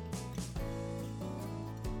stage.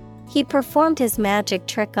 He performed his magic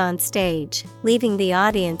trick on stage, leaving the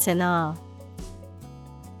audience in awe.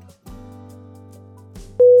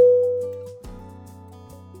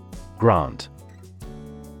 Grant.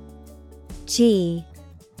 G-R-A-N-T.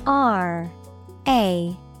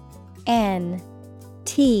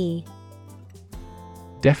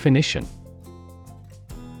 Definition: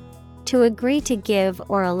 To agree to give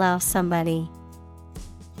or allow somebody.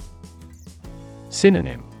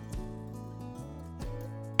 Synonym: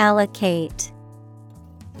 Allocate,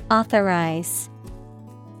 authorize,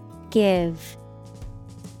 give.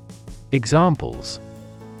 Examples: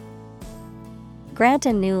 Grant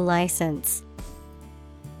a new license.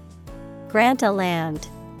 Grant a land.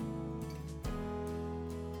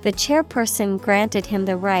 The chairperson granted him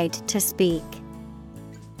the right to speak.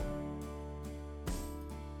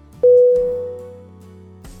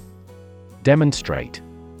 Demonstrate.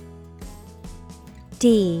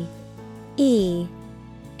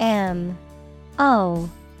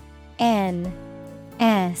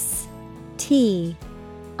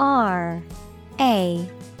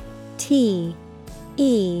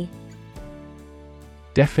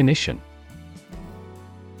 Definition: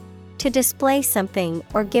 To display something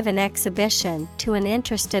or give an exhibition to an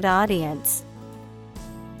interested audience.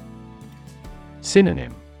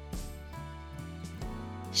 Synonym: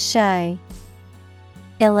 Show,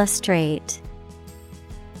 illustrate,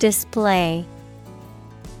 display.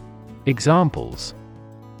 Examples: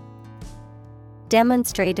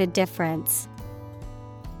 Demonstrate a difference.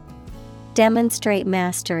 Demonstrate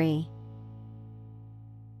mastery.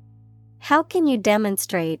 How can you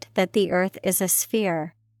demonstrate that the Earth is a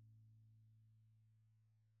sphere?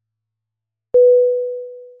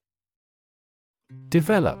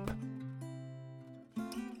 Develop.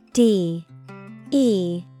 D-E-V-E-L-O-P.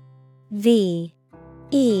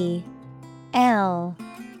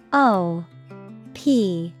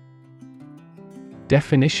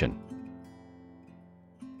 Definition: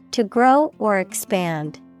 To grow or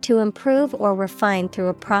expand, to improve or refine through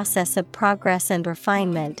a process of progress and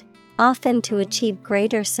refinement, often to achieve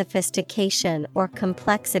greater sophistication or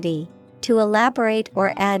complexity, to elaborate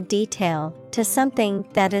or add detail to something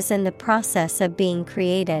that is in the process of being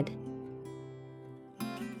created.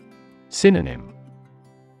 Synonym: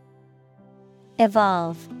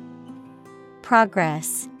 Evolve,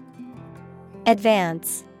 progress,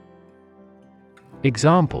 advance.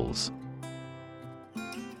 Examples: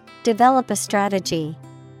 Develop a strategy.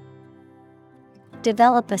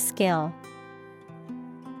 Develop a skill.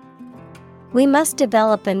 We must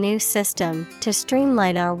develop a new system to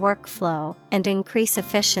streamline our workflow and increase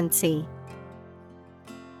efficiency.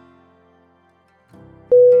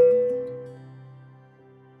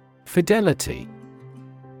 Fidelity.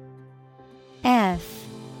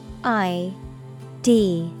 F-I-D-E-L-I-T-Y.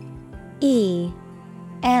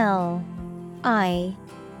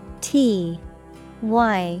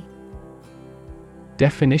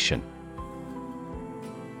 Definition: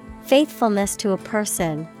 Faithfulness to a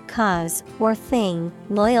person, cause, or thing,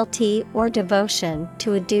 loyalty or devotion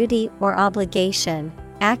to a duty or obligation,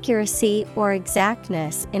 accuracy or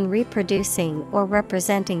exactness in reproducing or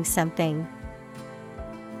representing something.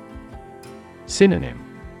 Synonym: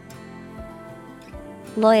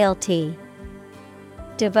 Loyalty,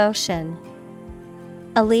 devotion,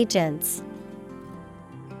 allegiance.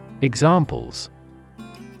 Examples: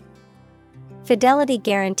 Fidelity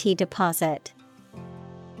guarantee deposit.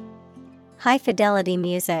 High fidelity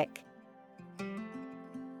music.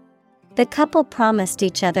 The couple promised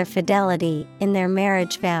each other fidelity in their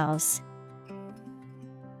marriage vows.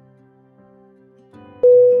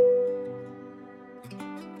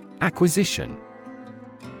 Acquisition.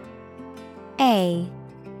 A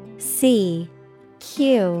C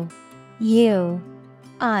Q U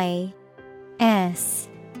I S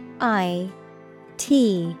I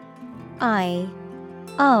T I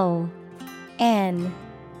O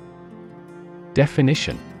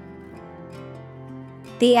Definition: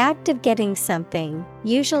 The act of getting something,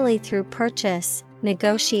 usually through purchase,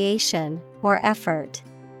 negotiation, or effort.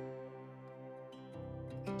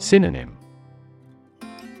 Synonym: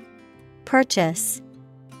 Purchase,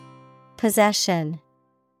 possession,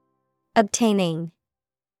 obtaining.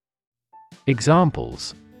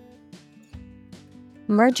 Examples: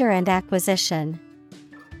 Merger and acquisition.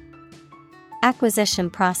 Acquisition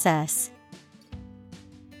process.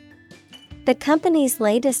 The company's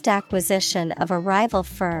latest acquisition of a rival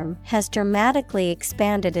firm has dramatically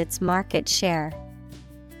expanded its market share.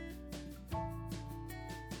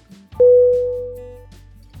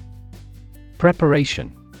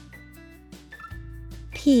 Preparation.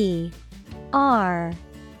 P R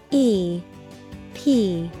E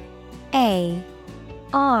P A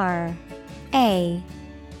R A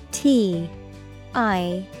T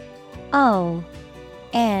I O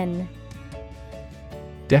N.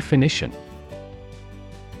 Definition: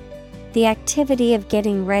 The activity of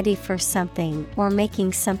getting ready for something or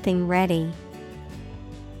making something ready.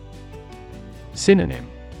 Synonym: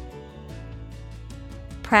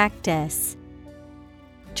 Practice,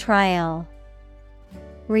 trial,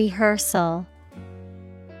 rehearsal.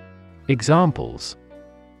 Examples: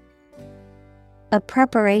 A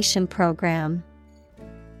preparation program.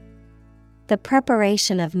 The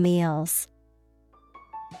preparation of meals.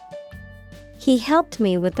 He helped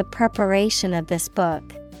me with the preparation of this book.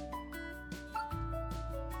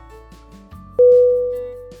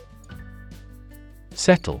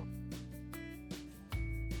 Settle.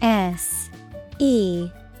 S E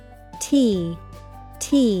T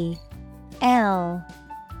T L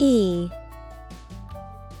E.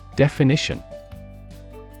 Definition: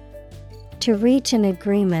 To reach an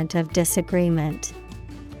agreement of disagreement.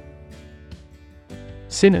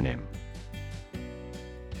 Synonym: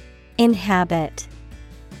 Inhabit,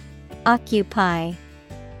 occupy,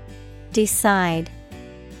 decide.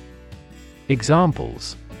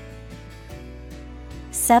 Examples: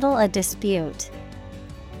 Settle a dispute.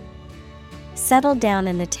 Settle down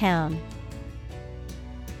in the town.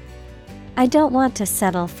 I don't want to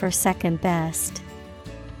settle for second best.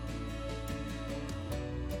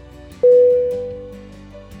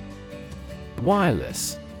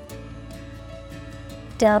 Wireless.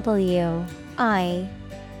 W I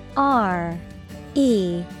R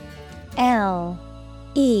E L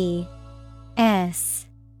E S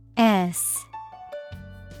S.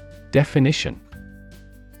 Definition: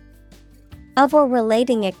 Of or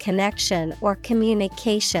relating a connection or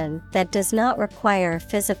communication that does not require a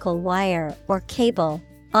physical wire or cable,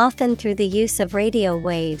 often through the use of radio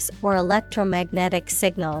waves or electromagnetic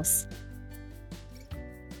signals.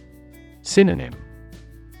 Synonym: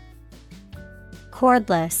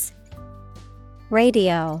 Cordless,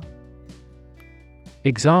 radio.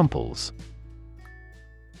 Examples: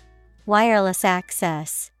 Wireless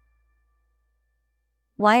access,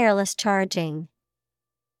 wireless charging.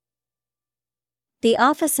 The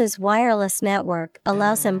office's wireless network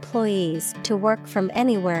allows employees to work from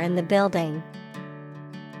anywhere in the building.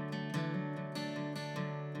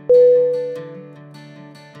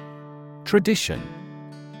 Tradition.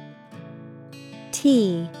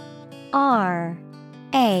 T R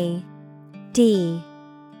A D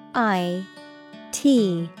I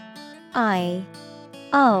T I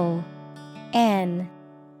O N.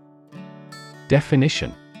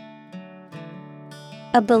 Definition: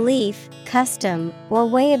 A belief, custom, or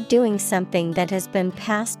way of doing something that has been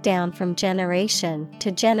passed down from generation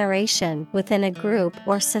to generation within a group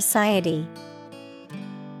or society.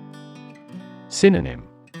 Synonym: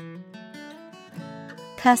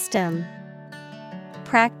 Custom,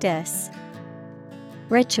 practice,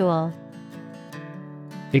 ritual.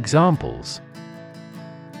 Examples: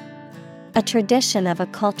 A tradition of a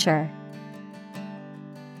culture.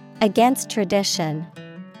 Against tradition.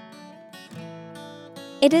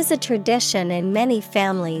 It is a tradition in many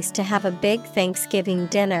families to have a big Thanksgiving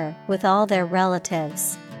dinner with all their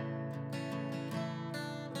relatives.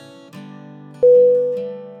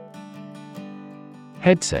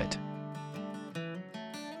 Headset.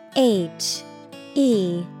 H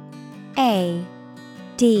E A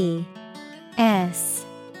D S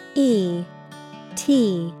E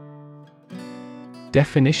T.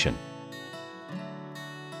 Definition: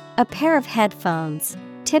 A pair of headphones,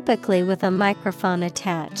 typically with a microphone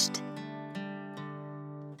attached.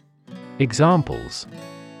 Examples: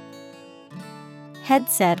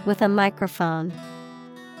 Headset with a microphone.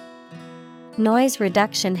 Noise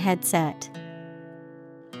reduction headset.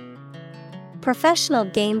 Professional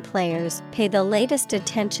game players pay the latest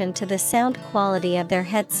attention to the sound quality of their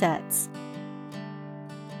headsets.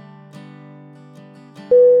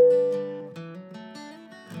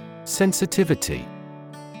 Sensitivity.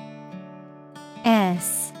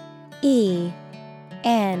 Sensitivity.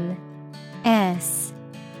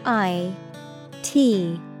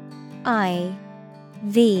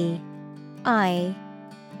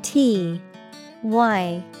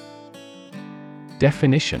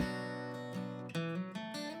 Definition.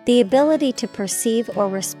 The ability to perceive or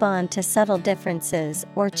respond to subtle differences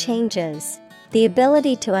or changes. The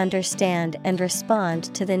ability to understand and respond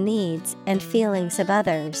to the needs and feelings of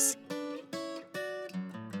others.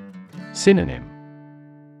 Synonym.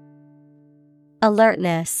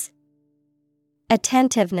 Alertness,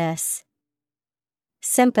 attentiveness,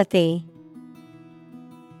 sympathy.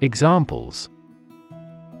 Examples.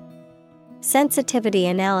 Sensitivity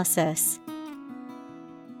analysis.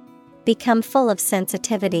 Become full of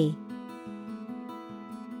sensitivity.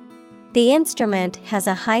 The instrument has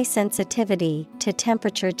a high sensitivity to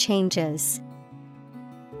temperature changes.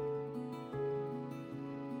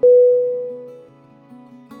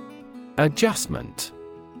 Adjustment.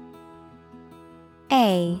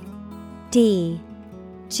 ADJUSTMENT.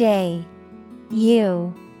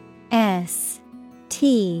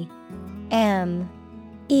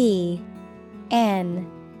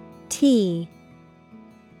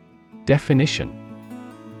 Definition.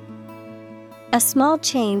 A small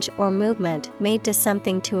change or movement made to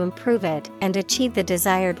something to improve it and achieve the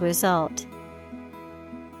desired result.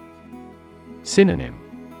 Synonym.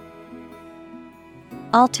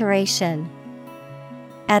 Alteration,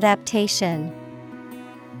 adaptation,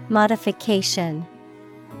 modification.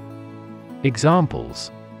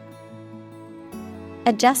 Examples.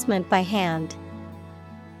 Adjustment by hand.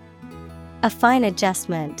 A fine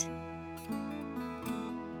adjustment.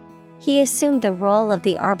 He assumed the role of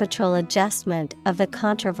the arbitral adjustment of the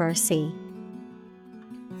controversy.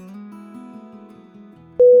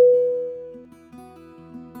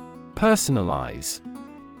 Personalize. Personalize.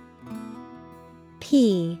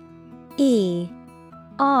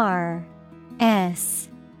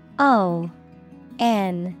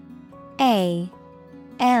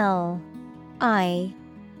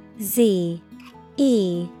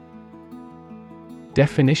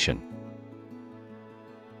 Definition.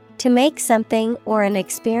 To make something or an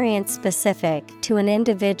experience specific to an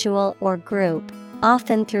individual or group,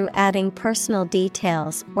 often through adding personal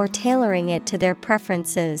details or tailoring it to their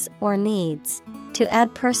preferences or needs. To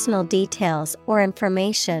add personal details or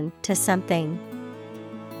information to something.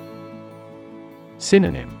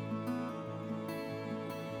 Synonym.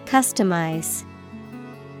 Customize,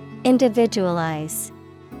 individualize,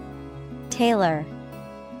 tailor.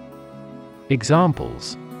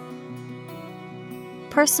 Examples.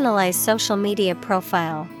 Personalize social media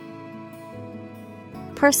profile.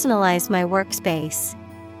 Personalize my workspace.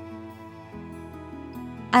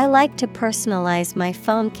 I like to personalize my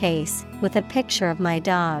phone case with a picture of my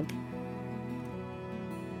dog.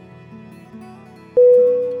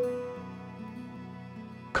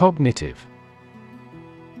 Cognitive. Cognitive.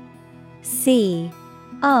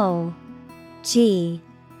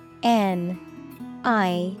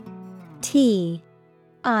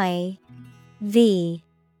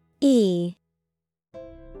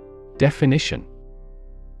 Definition.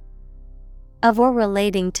 Of or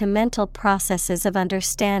relating to mental processes of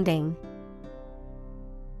understanding.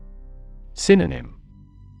 Synonym.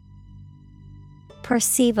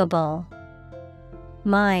 Perceivable,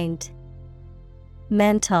 mind,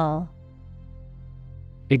 mental.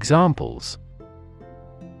 Examples.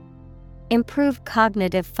 Improve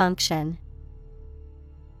cognitive function.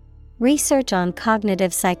 Research on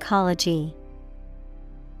cognitive psychology.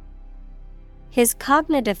 His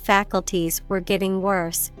cognitive faculties were getting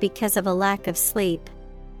worse because of a lack of sleep.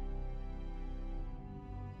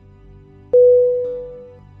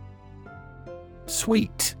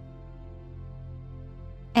 Sweet.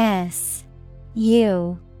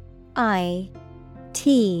 S-U-I-T-E.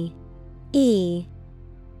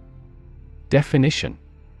 Definition.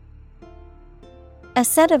 A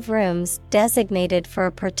set of rooms designated for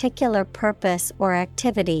a particular purpose or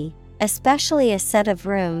activity, especially a set of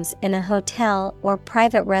rooms in a hotel or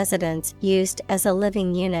private residence used as a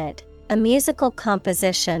living unit. A musical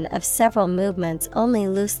composition of several movements only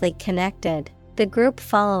loosely connected, the group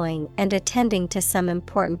following and attending to some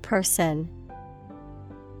important person.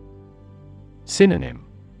 Synonym.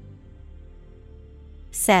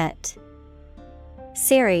 Set,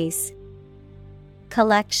 series,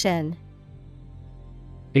 collection.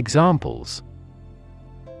 Examples.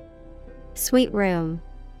 Suite room.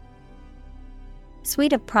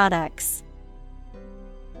 Suite of products.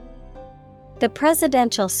 The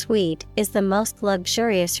presidential suite is the most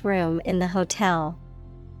luxurious room in the hotel.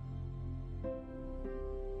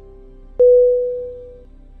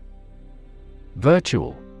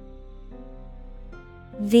 Virtual.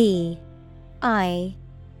 VIRTUAL.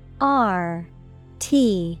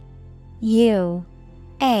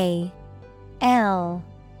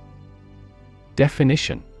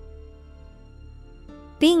 Definition.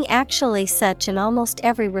 Being actually such in almost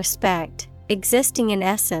every respect, existing in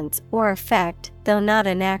essence or effect, though not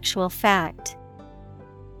an actual fact.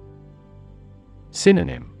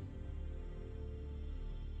 Synonym.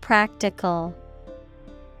 Practical.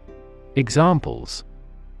 Examples.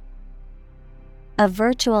 A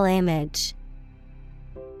virtual image.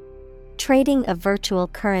 Trading of virtual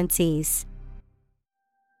currencies.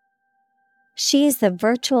 She is the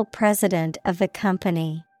virtual president of the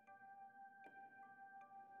company.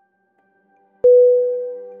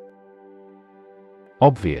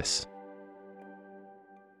 Obvious.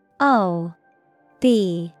 OBVIOUS.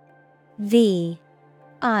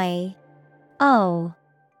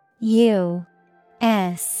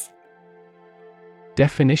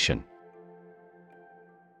 Definition.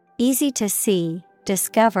 Easy to see,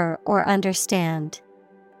 discover, or understand.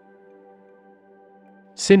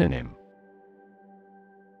 Synonym.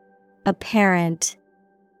 Apparent,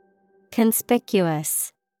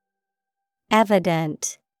 conspicuous,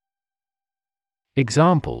 evident.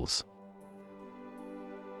 Examples.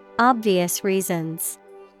 Obvious reasons.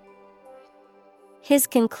 His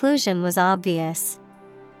conclusion was obvious.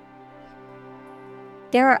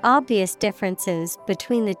 There are obvious differences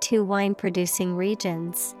between the two wine-producing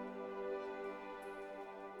regions.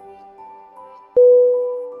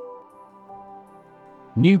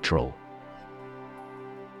 Neutral.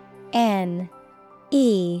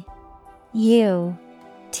 NEUTRAL.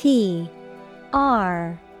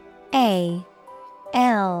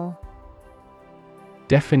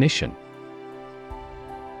 Definition.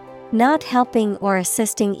 Not helping or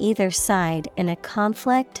assisting either side in a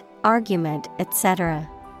conflict, argument, etc.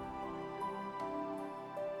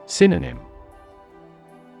 Synonym.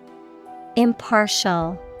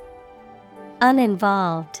 Impartial,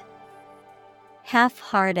 uninvolved,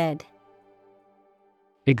 half-hearted.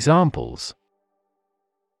 Examples.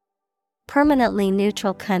 Permanently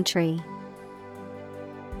neutral country.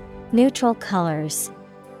 Neutral colors.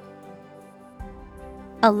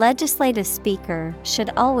 A legislative speaker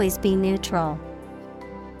should always be neutral.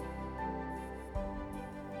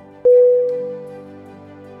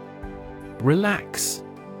 Relax.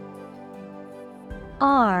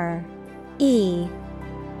 RELAX.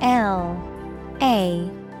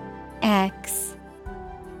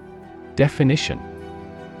 Definition.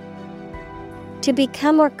 To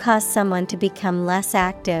become or cause someone to become less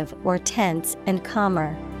active or tense and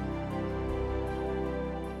calmer.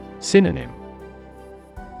 Synonym.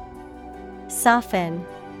 Soften,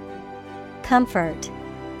 comfort,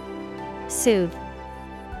 soothe.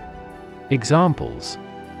 Examples.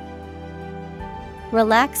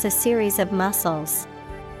 Relax a series of muscles.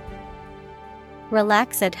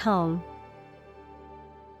 Relax at home.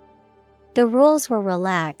 The rules were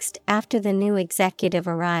relaxed after the new executive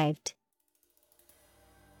arrived.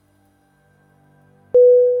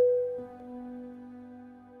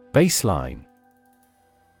 Baseline.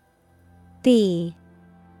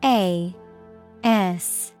 BASELINE.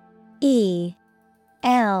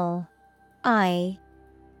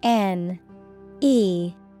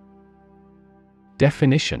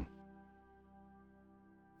 Definition.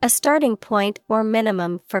 A starting point or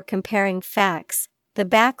minimum for comparing facts, the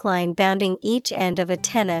backline bounding each end of a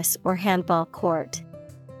tennis or handball court.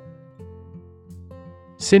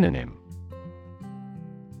 Synonym.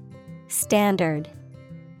 Standard,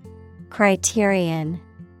 criterion.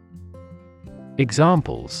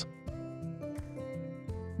 Examples.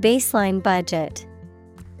 Baseline budget.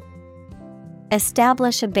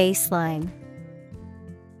 Establish a baseline.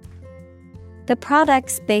 The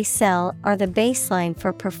products they sell are the baseline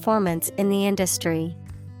for performance in the industry.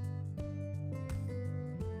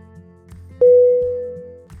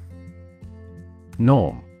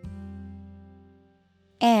 Norm.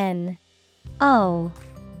 NORM.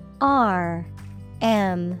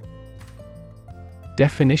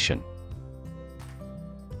 Definition.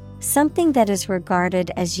 Something that is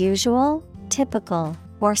regarded as usual, typical,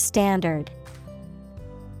 or standard.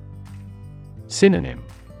 Synonym.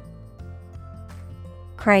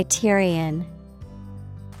 Criterion,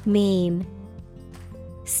 mean,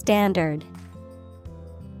 standard.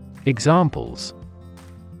 Examples.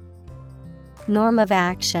 Norm of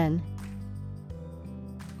action.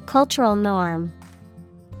 Cultural norm.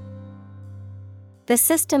 The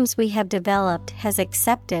systems we have developed has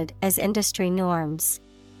accepted as industry norms.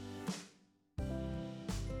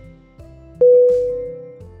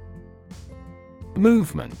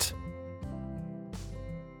 Movement.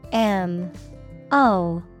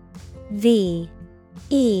 O V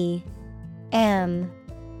E M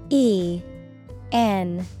E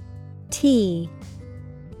N T.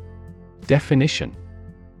 Definition: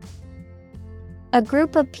 A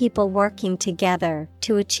group of people working together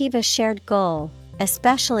to achieve a shared goal,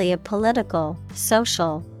 especially a political,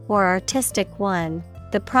 social, or artistic one,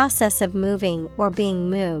 the process of moving or being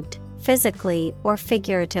moved, physically or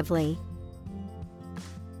figuratively.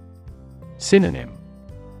 Synonym: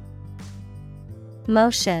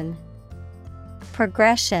 Motion,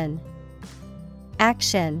 progression,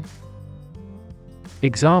 action.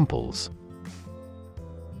 Examples: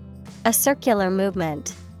 A circular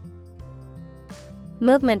movement.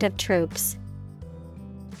 Movement of troops.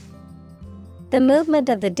 The movement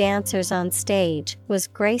of the dancers on stage was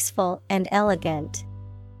graceful and elegant.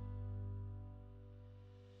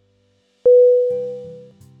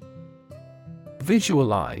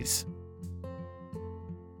 Visualize.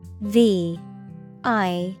 V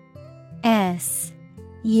I S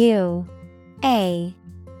U A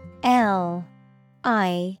L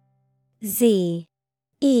I Z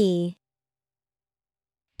E.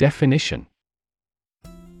 Definition: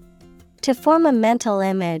 To form a mental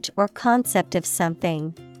image or concept of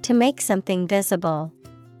something, to make something visible.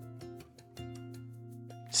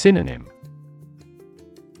 Synonym: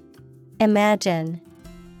 Imagine,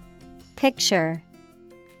 picture,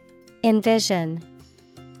 envision.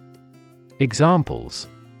 Examples: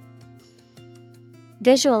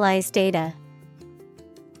 Visualize data.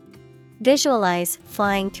 Visualize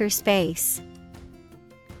flying through space.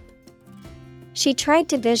 She tried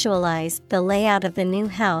to visualize the layout of the new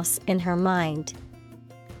house in her mind.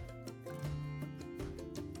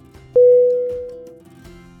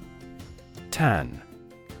 Tan.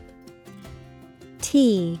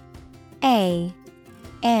 T A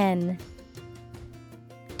N.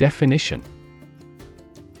 Definition: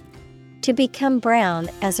 To become brown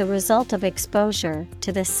as a result of exposure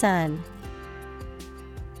to the sun.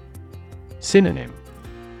 Synonym: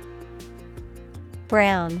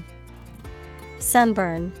 Brown,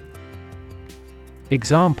 sunburn.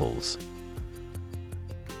 Examples: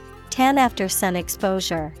 Tan after sun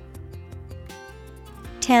exposure.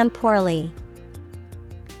 Tan poorly.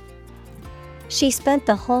 She spent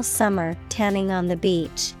the whole summer tanning on the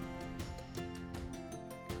beach.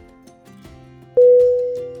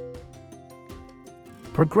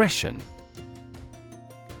 Progression.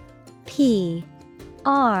 P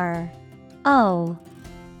R O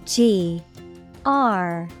G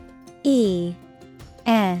R E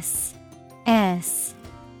S S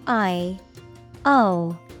I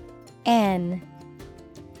O N.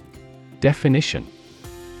 Definition: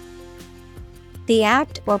 The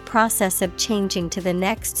act or process of changing to the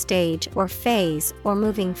next stage or phase or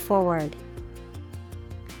moving forward.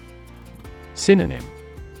 Synonym: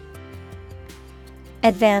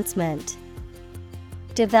 Advancement,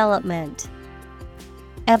 development,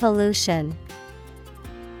 evolution.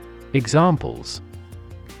 Examples: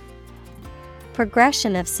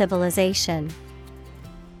 Progression of civilization.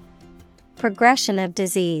 Progression of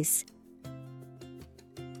disease.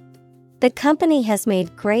 The company has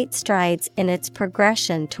made great strides in its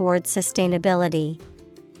progression towards sustainability.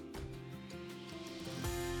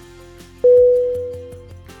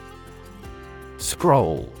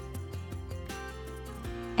 Scroll.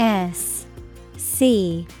 S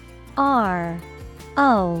C R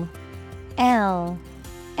O L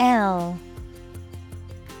L.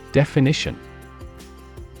 Definition: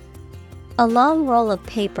 A long roll of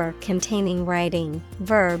paper containing writing,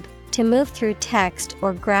 verb, to move through text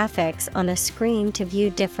or graphics on a screen to view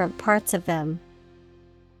different parts of them.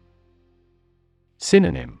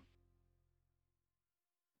 Synonym: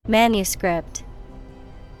 Manuscript,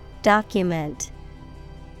 document,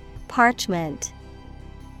 parchment.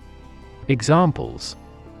 Examples: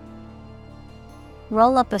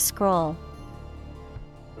 Roll up a scroll.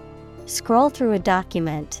 Scroll through a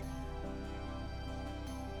document.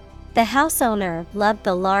 The house owner loved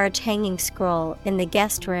the large hanging scroll in the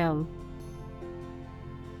guest room.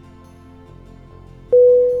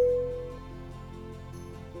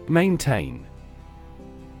 Maintain.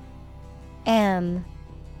 M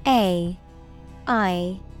A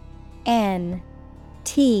I N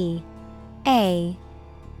T A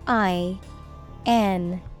I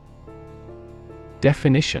N.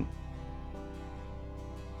 Definition: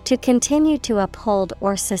 To continue to uphold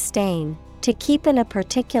or sustain, to keep in a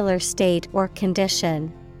particular state or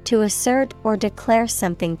condition, to assert or declare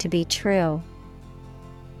something to be true.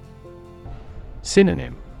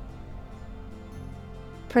 Synonym: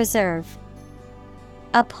 Preserve,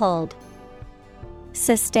 uphold,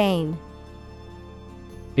 sustain.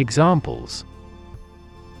 Examples: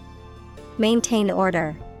 Maintain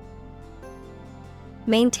order.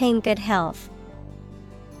 Maintain good health.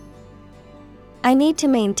 I need to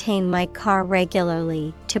maintain my car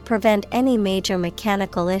regularly to prevent any major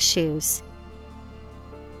mechanical issues.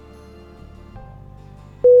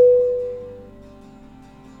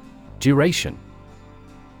 Duration.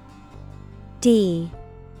 D-U-R-A-T-I-O-N.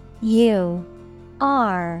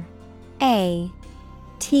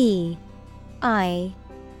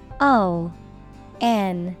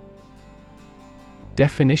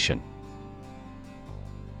 Definition.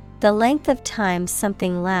 The length of time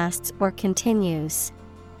something lasts or continues.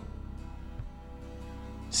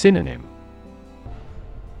 Synonym.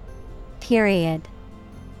 Period.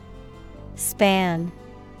 Span.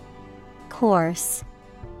 Course.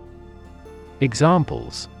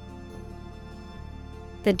 Examples.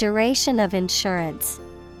 The duration of insurance.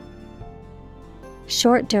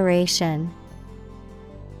 Short duration.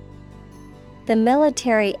 The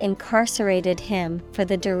military incarcerated him for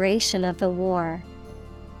the duration of the war.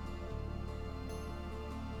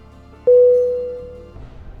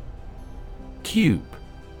 Cube.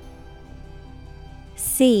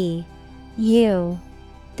 C-U-B-E.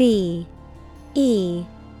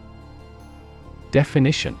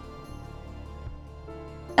 Definition.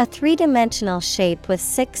 A three-dimensional shape with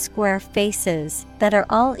 6 square faces that are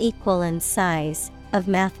all equal in size, of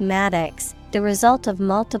mathematics, the result of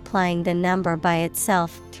multiplying the number by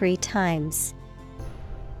itself 3 times.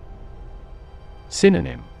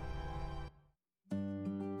 Synonym.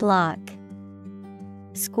 Block.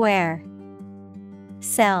 Square.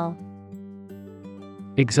 Cell.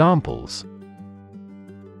 Examples.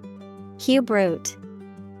 Cube root.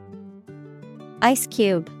 Ice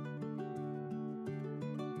cube.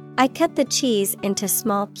 I cut the cheese into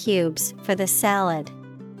small cubes for the salad.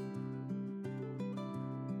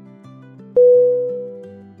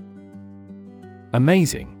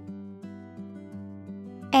 Amazing.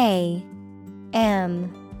 A-M-A-Z-I-N-G.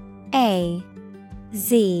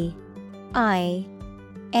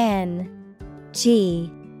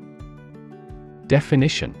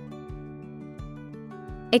 Definition.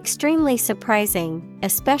 Extremely surprising,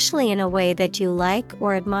 especially in a way that you like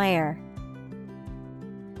or admire.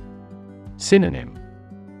 Synonym.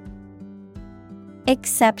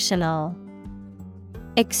 Exceptional.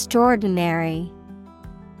 Extraordinary.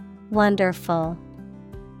 Wonderful.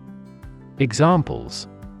 Examples.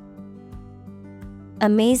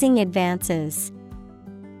 Amazing advances.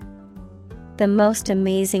 The most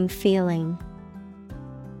amazing feeling.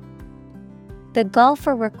 The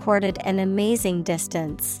golfer recorded an amazing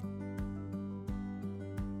distance.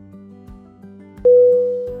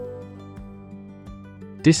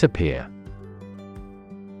 Disappear.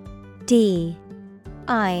 D-I-S-A-P-P-E-A-R.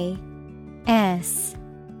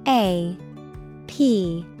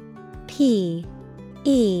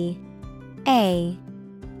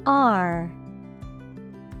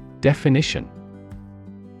 Definition.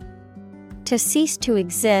 To cease to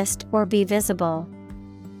exist or be visible.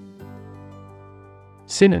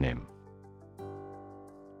 Synonym.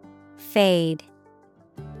 Fade.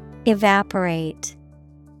 Evaporate.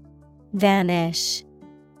 Vanish.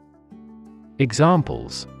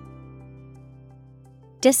 Examples.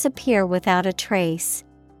 Disappear without a trace.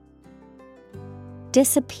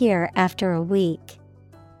 Disappear after a week.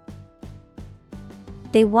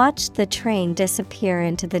 They watched the train disappear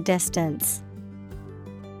into the distance.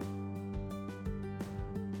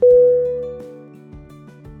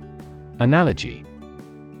 Analogy.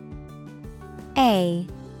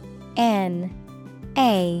 A-N-A-L-O-G-Y.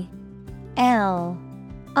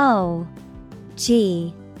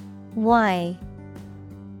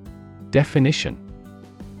 Definition.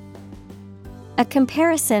 A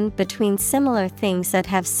comparison between similar things that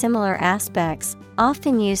have similar aspects,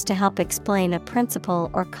 often used to help explain a principle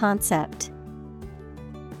or concept.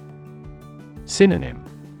 Synonym.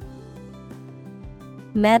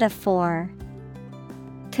 Metaphor.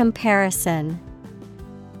 Comparison.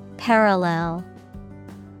 Parallel.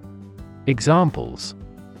 Examples.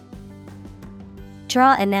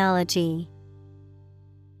 Draw analogy.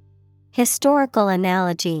 Historical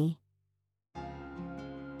analogy.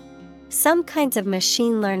 Some kinds of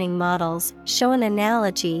machine learning models show an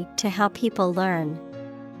analogy to how people learn.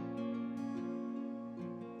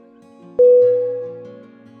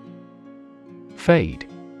 Fade.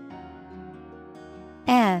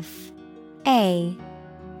 F-A-D-E.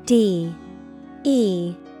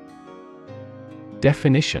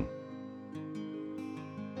 Definition.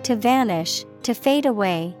 To vanish, to fade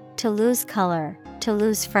away, to lose color, to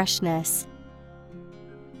lose freshness.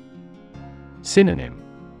 Synonym.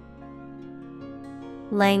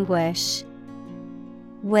 Languish.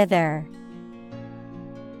 Wither.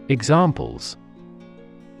 Examples: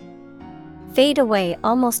 fade away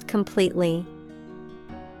almost completely.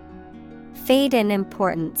 Fade in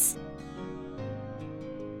importance.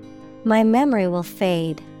 My memory will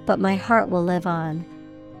fade, but my heart will live on.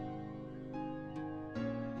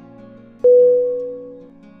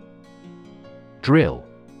 Drill.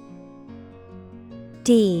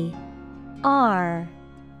 D-R-I-L-L.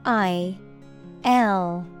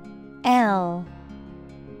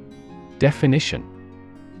 Definition: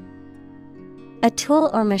 a tool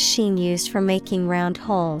or machine used for making round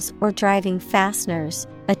holes or driving fasteners,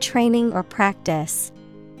 a training or practice.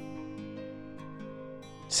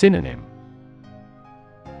 Synonym: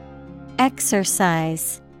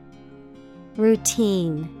 exercise,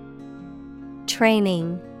 routine,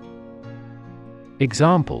 training.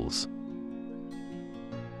 Examples: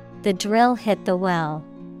 the drill hit the well.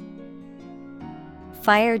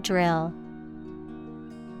 Fire drill.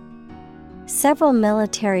 Several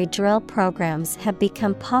military drill programs have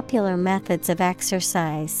become popular methods of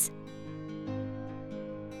exercise.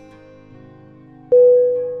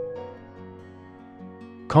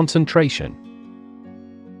 Concentration.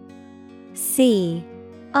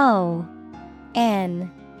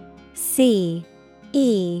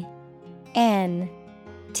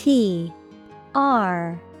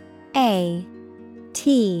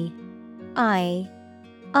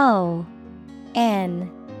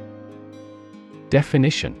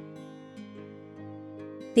 Definition: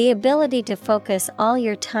 the ability to focus all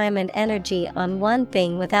your time and energy on one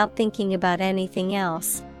thing without thinking about anything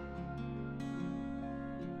else.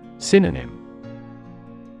 Synonym: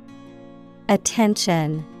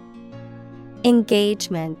 attention,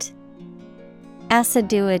 engagement,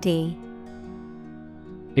 assiduity.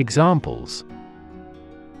 Examples: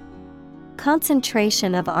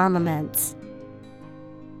 concentration of armaments.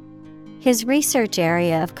 His research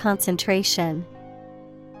area of concentration.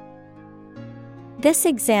 This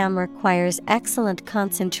exam requires excellent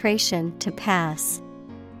concentration to pass.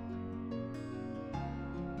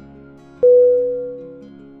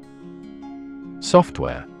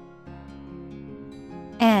 Software.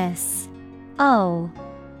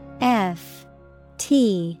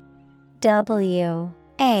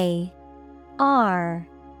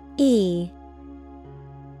 S-O-F-T-W-A-R-E.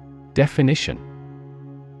 Definition: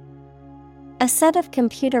 a set of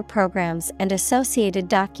computer programs and associated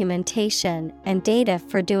documentation and data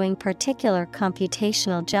for doing particular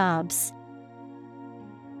computational jobs.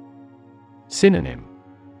 Synonym: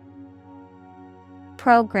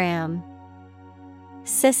 program,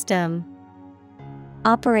 system,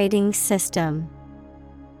 operating system.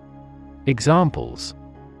 Examples: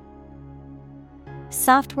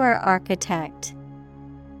 software architect,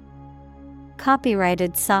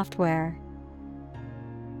 copyrighted software.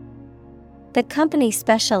 The company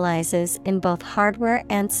specializes in both hardware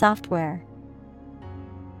and software.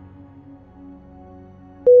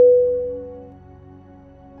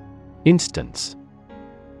 Instance.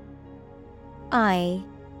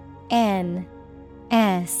 I-N-S-T-A-N-C-E.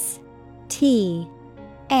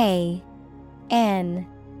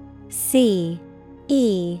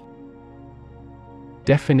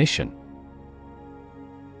 Definition: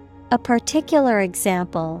 a particular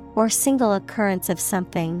example or single occurrence of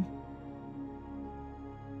something.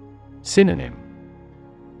 Synonym: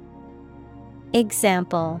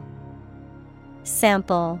 example,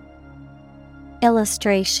 sample,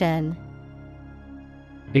 illustration.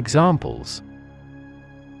 Examples: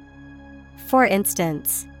 for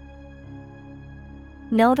instance,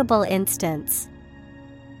 notable instance.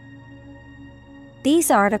 These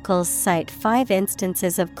articles cite 5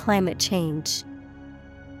 instances of climate change.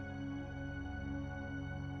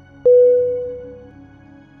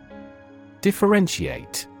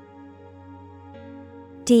 Differentiate.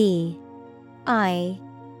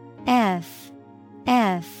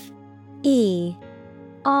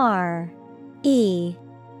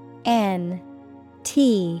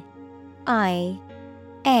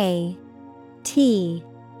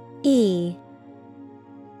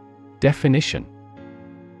 Definition: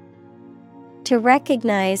 to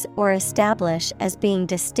recognize or establish as being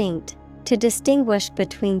distinct, to distinguish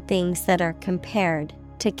between things that are compared,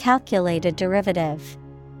 to calculate a derivative.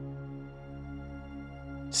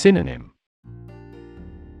 Synonym: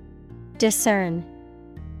 discern,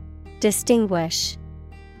 distinguish,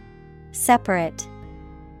 separate.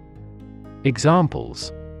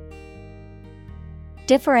 Examples: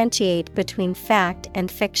 differentiate between fact and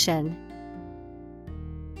fiction.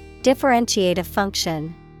 Differentiate a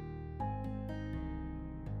function.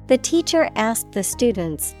 The teacher asked the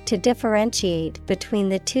students to differentiate between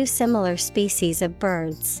the 2 similar species of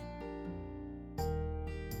birds.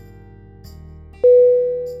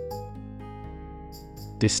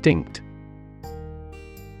 Distinct.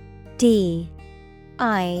 D-I-S-T-I-N-C-T.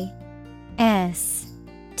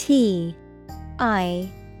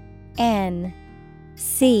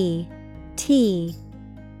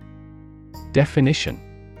 Definition.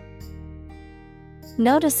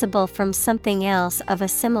 Noticeable from something else of a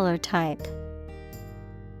similar type.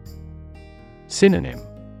 Synonym.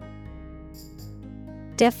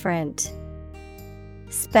 Different,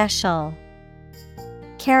 special,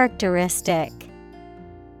 characteristic.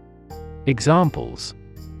 Examples.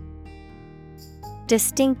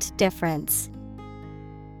 Distinct difference.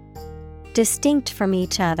 Distinct from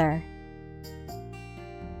each other.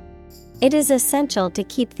 It is essential to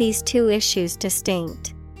keep these two issues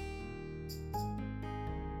distinct.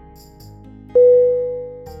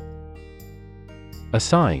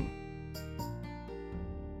 Assign.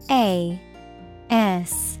 A-S-S-I-G-N.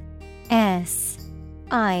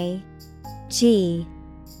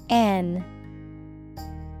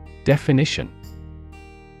 Definition.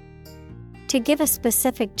 To give a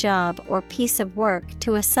specific job or piece of work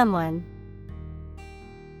to a someone.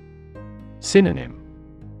 Synonym.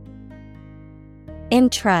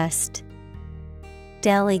 Entrust,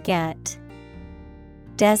 delegate,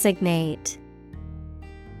 designate.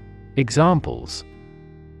 Examples.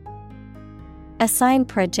 Assign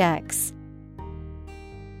projects.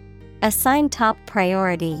 Assign top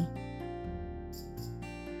priority.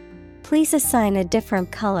 Please assign a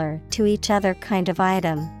different color to each other kind of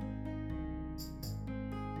item.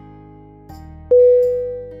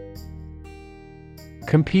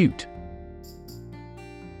 Compute.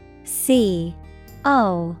 C-O-M-P-U-T-E.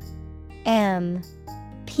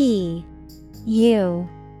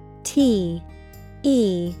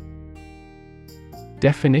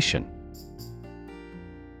 Definition.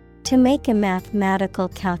 To make a mathematical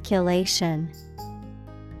calculation.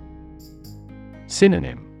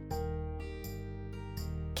 Synonym.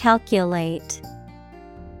 Calculate.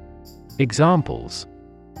 Examples.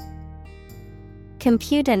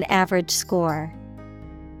 Compute an average score.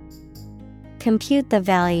 Compute the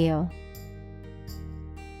value.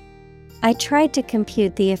 I tried to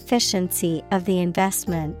compute the efficiency of the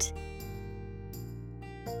investment.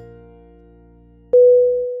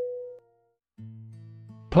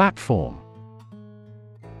 Platform.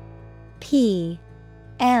 P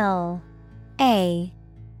L A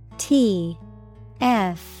T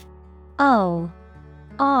F O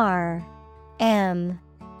R M.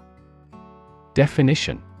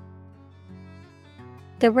 Definition.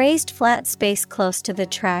 The raised flat space close to the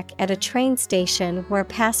track at a train station where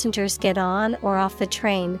passengers get on or off the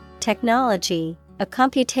train. Technology, a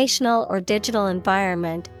computational or digital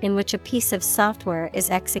environment in which a piece of software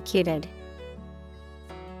is executed.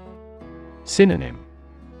 Synonym.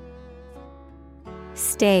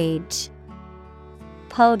 Stage,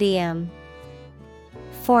 podium,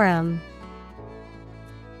 forum.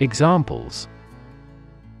 Examples.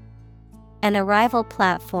 An arrival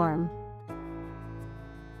platform.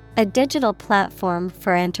 A digital platform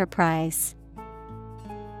for enterprise.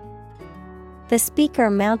 The speaker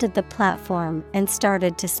mounted the platform and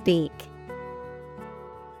started to speak.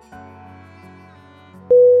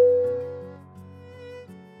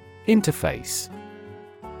 Interface.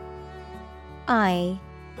 I-N-T-E-R-F-A-C-E.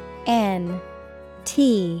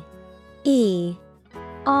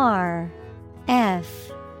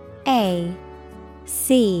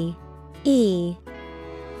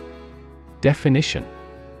 Definition.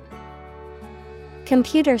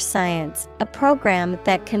 Computer science, a program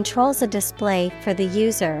that controls a display for the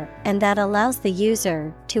user and that allows the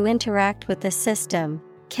user to interact with the system.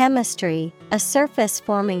 Chemistry, a surface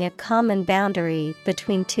forming a common boundary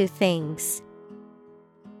between two things.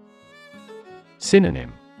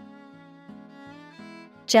 Synonym.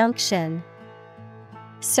 Junction,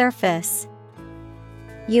 surface,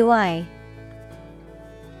 UI.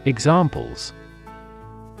 Examples.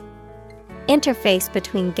 Interface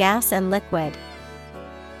between gas and liquid.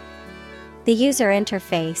 The user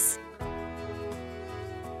interface.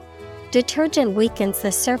 Detergent weakens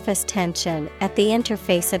the surface tension at the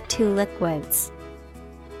interface of two liquids.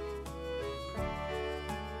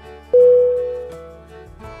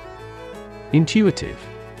 Intuitive.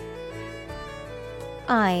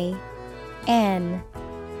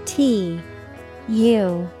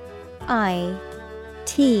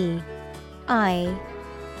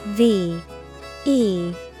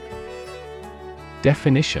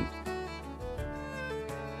 Definition.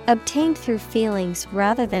 Obtained through feelings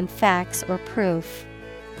rather than facts or proof.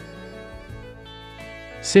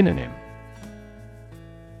 Synonym.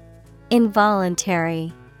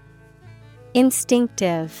 Involuntary,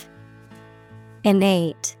 instinctive,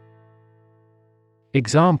 innate.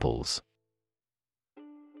 Examples.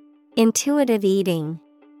 Intuitive eating.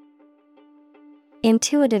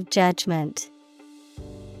 Intuitive judgment.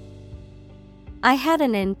 I had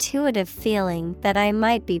an intuitive feeling that I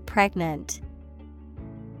might be pregnant.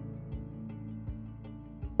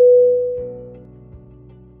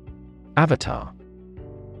 Avatar.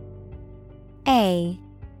 A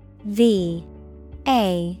V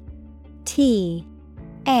A T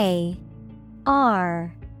A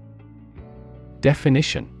R.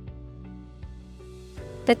 Definition.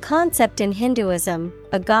 The concept in Hinduism,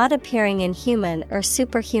 a god appearing in human or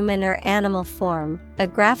superhuman or animal form, a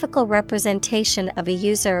graphical representation of a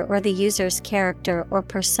user or the user's character or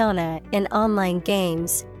persona in online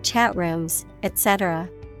games, chat rooms, etc.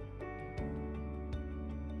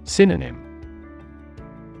 Synonym.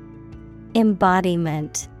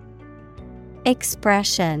 Embodiment,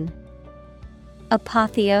 expression,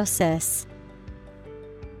 apotheosis.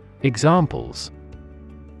 Examples.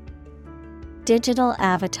 Digital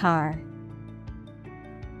avatar.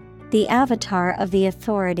 The avatar of the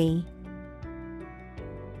authority.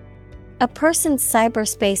 A person's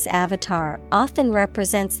cyberspace avatar often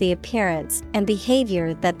represents the appearance and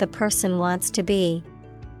behavior that the person wants to be.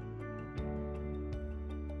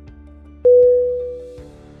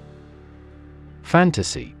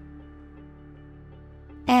 Fantasy.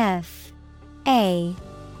 F A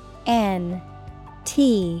N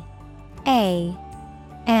T A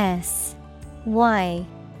S Y.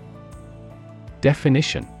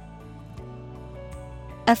 Definition.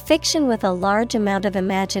 A fiction with a large amount of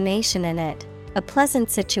imagination in it, a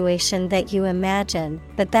pleasant situation that you imagine,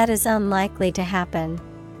 but that is unlikely to happen.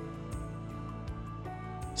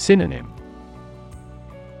 Synonym.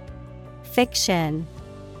 Fiction,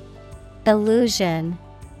 illusion,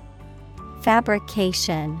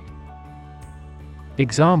 fabrication.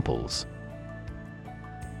 Examples.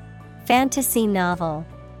 Fantasy novel.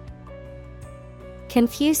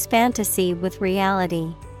 Confuse fantasy with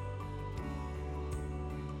reality.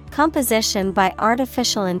 Composition by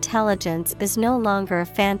artificial intelligence is no longer a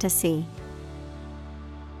fantasy.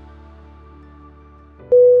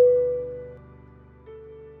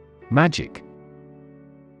 Magic.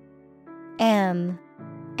 M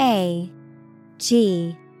A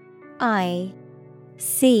G I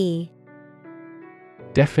C.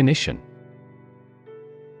 Definition.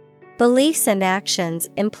 Beliefs and actions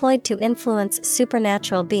employed to influence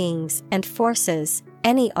supernatural beings and forces,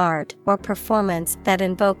 any art or performance that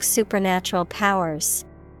invokes supernatural powers.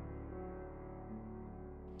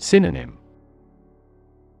 Synonym.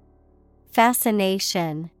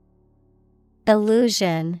 Fascination,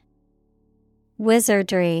 illusion,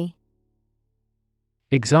 wizardry.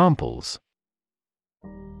 Examples.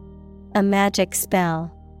 A magic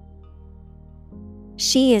spell.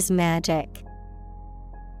 She is magic.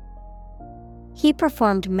 He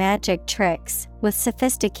performed magic tricks with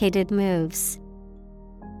sophisticated moves.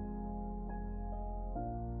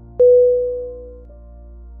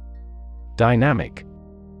 Dynamic.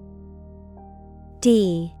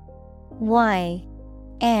 D Y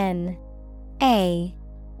N A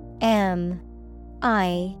M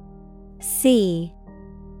I C.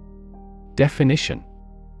 Definition.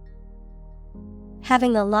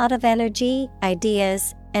 Having a lot of energy,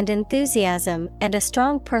 ideas, and enthusiasm and a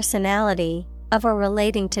strong personality, of or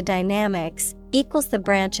relating to dynamics, equals the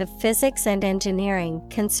branch of physics and engineering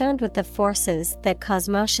concerned with the forces that cause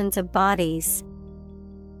motions of bodies.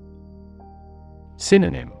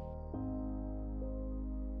 Synonym.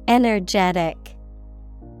 Energetic,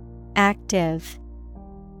 active,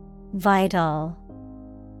 vital.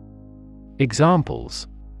 Examples.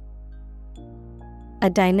 A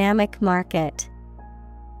dynamic market.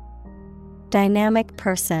 Dynamic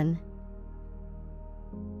person.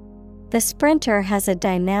 The sprinter has a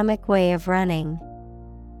dynamic way of running.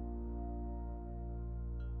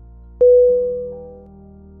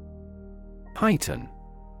 Heighten.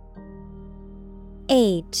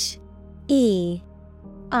 H E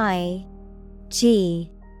I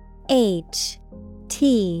G H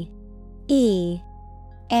T E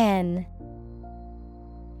N.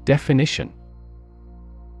 Definition.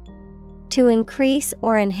 To increase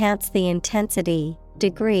or enhance the intensity,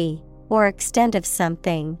 degree, or extent of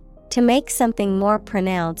something, to make something more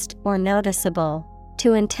pronounced or noticeable,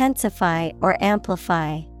 to intensify or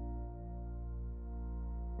amplify.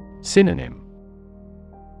 Synonym.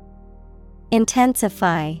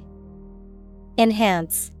 Intensify,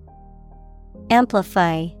 enhance,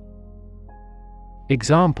 amplify.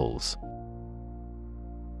 Examples.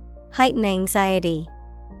 Heighten anxiety.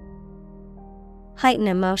 Heighten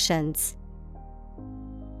emotions.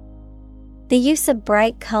 The use of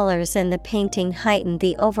bright colors in the painting heightened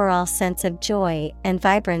the overall sense of joy and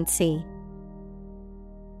vibrancy.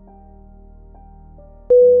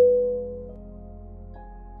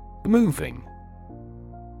 Moving.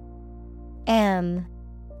 Moving.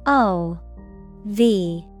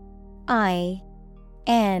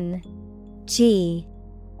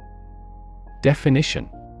 Definition.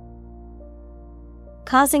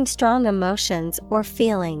 Causing strong emotions or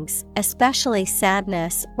feelings, especially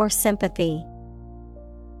sadness or sympathy.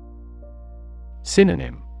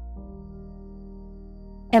 Synonym.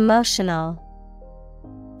 Emotional,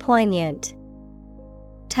 poignant,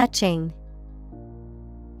 touching.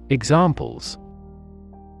 Examples.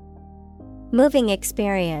 Moving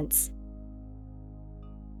experience.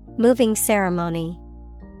 Moving ceremony.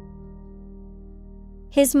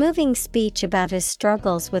 His moving speech about his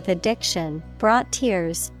struggles with addiction brought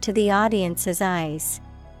tears to the audience's eyes.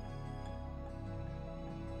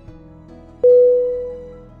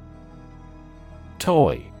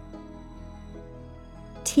 Toy.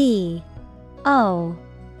 Toy.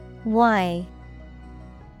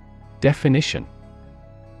 Definition.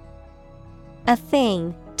 A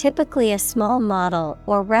thing, typically a small model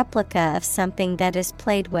or replica of something that is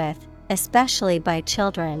played with, especially by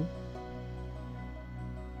children.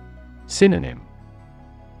 Synonym.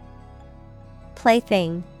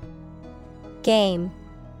 Plaything, game,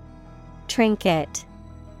 trinket.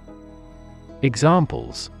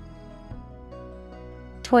 Examples.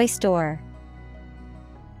 Toy store.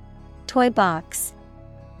 Toy box.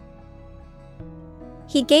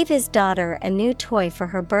 He gave his daughter a new toy for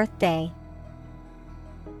her birthday.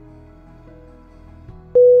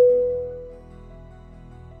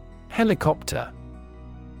 Helicopter.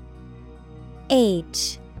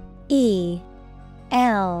 Helicopter.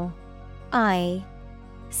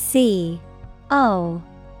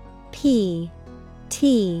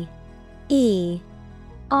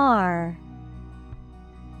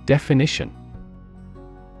 Definition.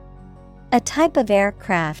 A type of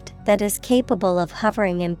aircraft that is capable of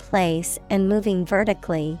hovering in place and moving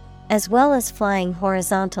vertically, as well as flying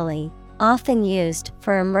horizontally, often used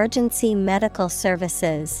for emergency medical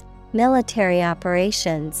services, military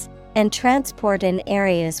operations, and transport in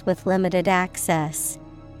areas with limited access.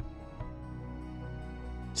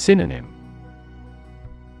 Synonym.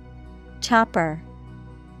 Chopper,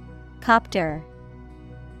 copter,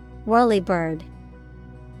 whirlybird.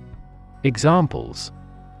 Examples.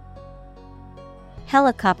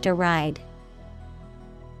 Helicopter ride.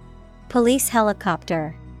 Police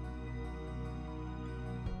helicopter.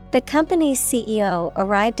 The company's CEO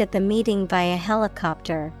arrived at the meeting via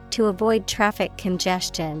helicopter to avoid traffic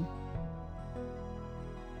congestion.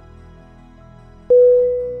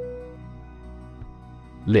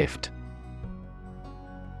 Lift. Lift.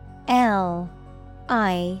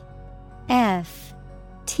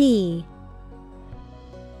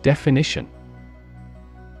 Definition.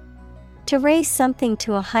 To raise something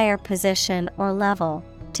to a higher position or level,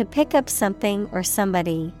 to pick up something or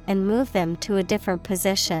somebody and move them to a different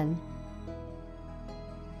position.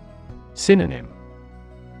 Synonym.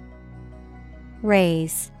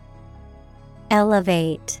 Raise,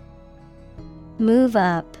 elevate, move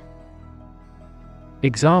up.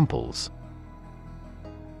 Examples.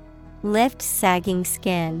 Lift sagging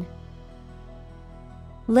skin.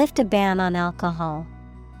 Lift a ban on alcohol.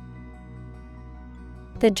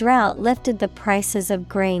 The drought lifted the prices of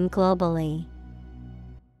grain globally.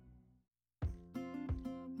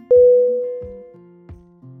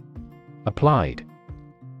 Applied.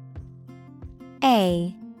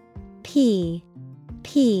 A-P-P-L-I-E-D.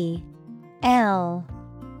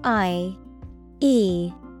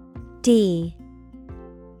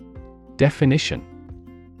 Definition.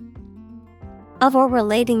 Of or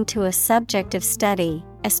relating to a subject of study,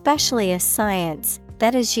 especially a science,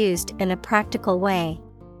 that is used in a practical way.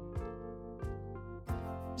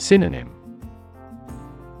 Synonym.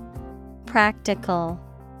 Practical,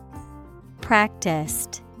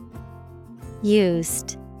 practiced,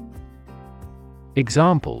 used.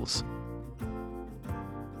 Examples.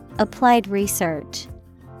 Applied research.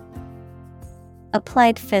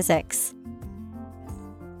 Applied physics.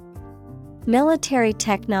 Military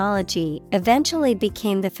technology eventually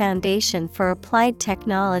became the foundation for applied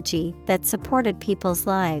technology that supported people's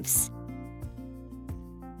lives.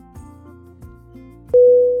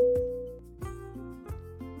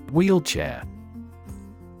 Wheelchair.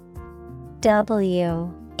 Wheelchair.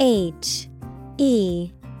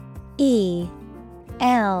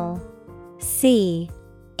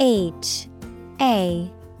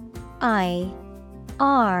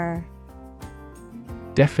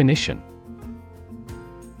 Definition.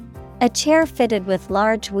 A chair fitted with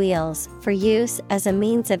large wheels for use as a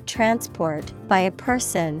means of transport by a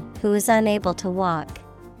person who is unable to walk.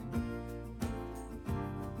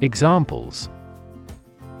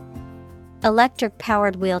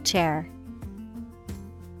 Electric-powered wheelchair.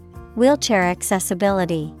 Wheelchair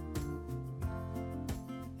accessibility.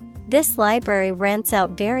 This library rents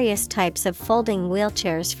out various types of folding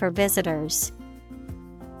wheelchairs for visitors.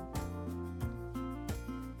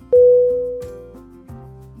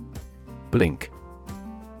 Blink.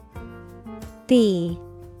 B-L-I-N-K.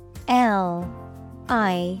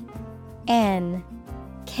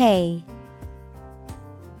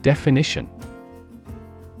 Definition: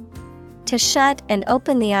 to shut and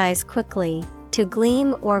open the eyes quickly, to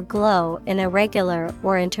gleam or glow in a regular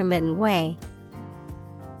or intermittent way.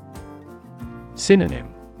 Synonym: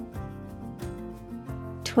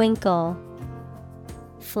 Twinkle,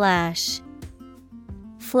 flash,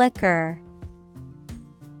 flicker.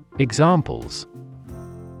 Examples: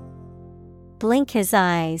 Blink his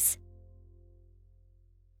eyes.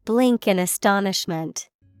 Blink in astonishment.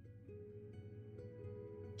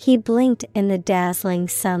 He blinked in the dazzling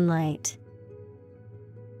sunlight.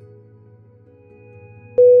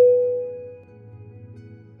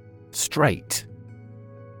 Straight.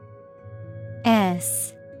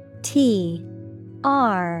 S-T-R-A-I-G-H-T.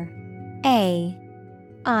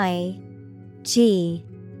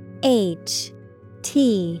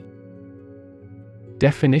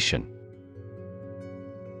 Definition: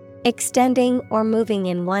 extending or moving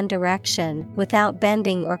in one direction without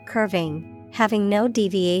bending or curving, having no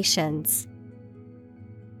deviations.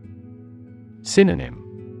 Synonym: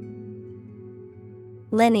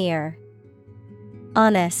 Linear,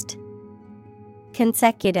 honest,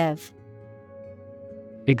 consecutive.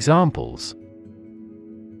 Examples: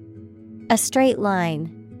 a straight line.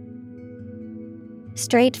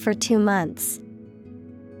 Straight for 2 months.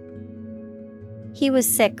 He was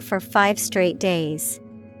sick for 5 straight days.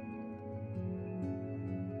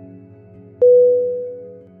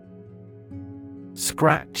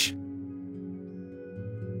 Scratch.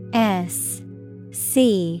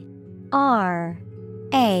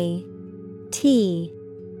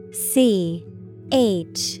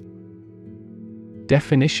 S-C-R-A-T-C-H.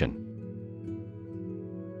 Definition: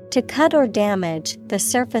 to cut or damage the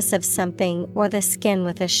surface of something or the skin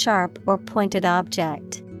with a sharp or pointed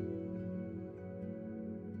object.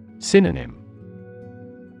 Synonym: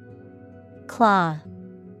 claw,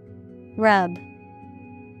 rub,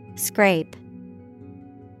 scrape.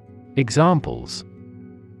 Examples: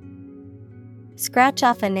 scratch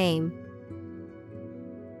off a name.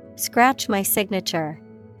 Scratch my signature.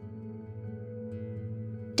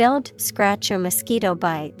 Don't scratch your mosquito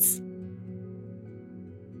bites.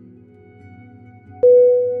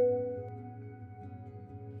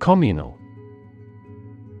 Communal.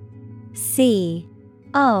 C-O-M-M-U-N-A-L.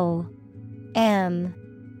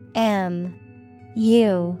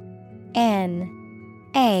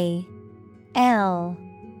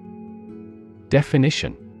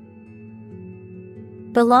 Definition: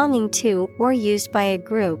 belonging to or used by a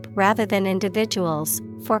group rather than individuals,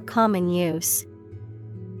 for common use.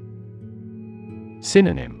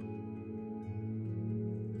 Synonym: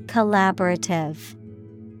 collaborative,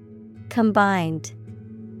 combined,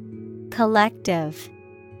 collective.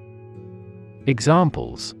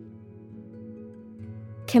 Examples: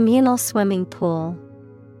 communal swimming pool.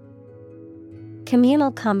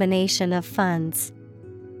 Communal combination of funds.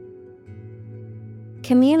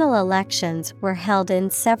 Communal elections were held in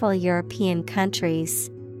several European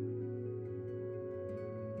countries.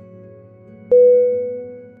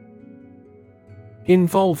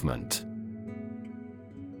 Involvement.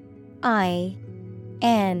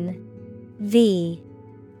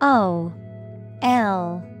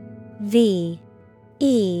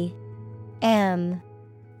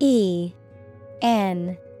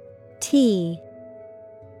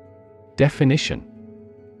 Definition: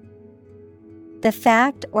 the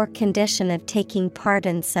fact or condition of taking part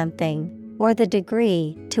in something, or the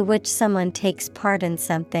degree to which someone takes part in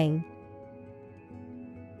something.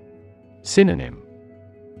 Synonym: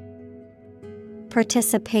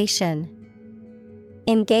 participation,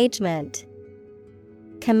 engagement,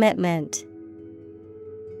 commitment.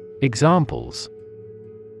 Examples: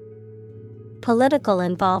 political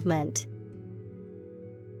involvement.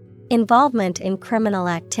 Involvement in criminal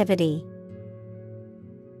activity.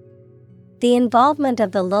 The involvement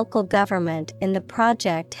of the local government in the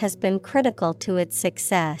project has been critical to its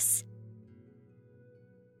success.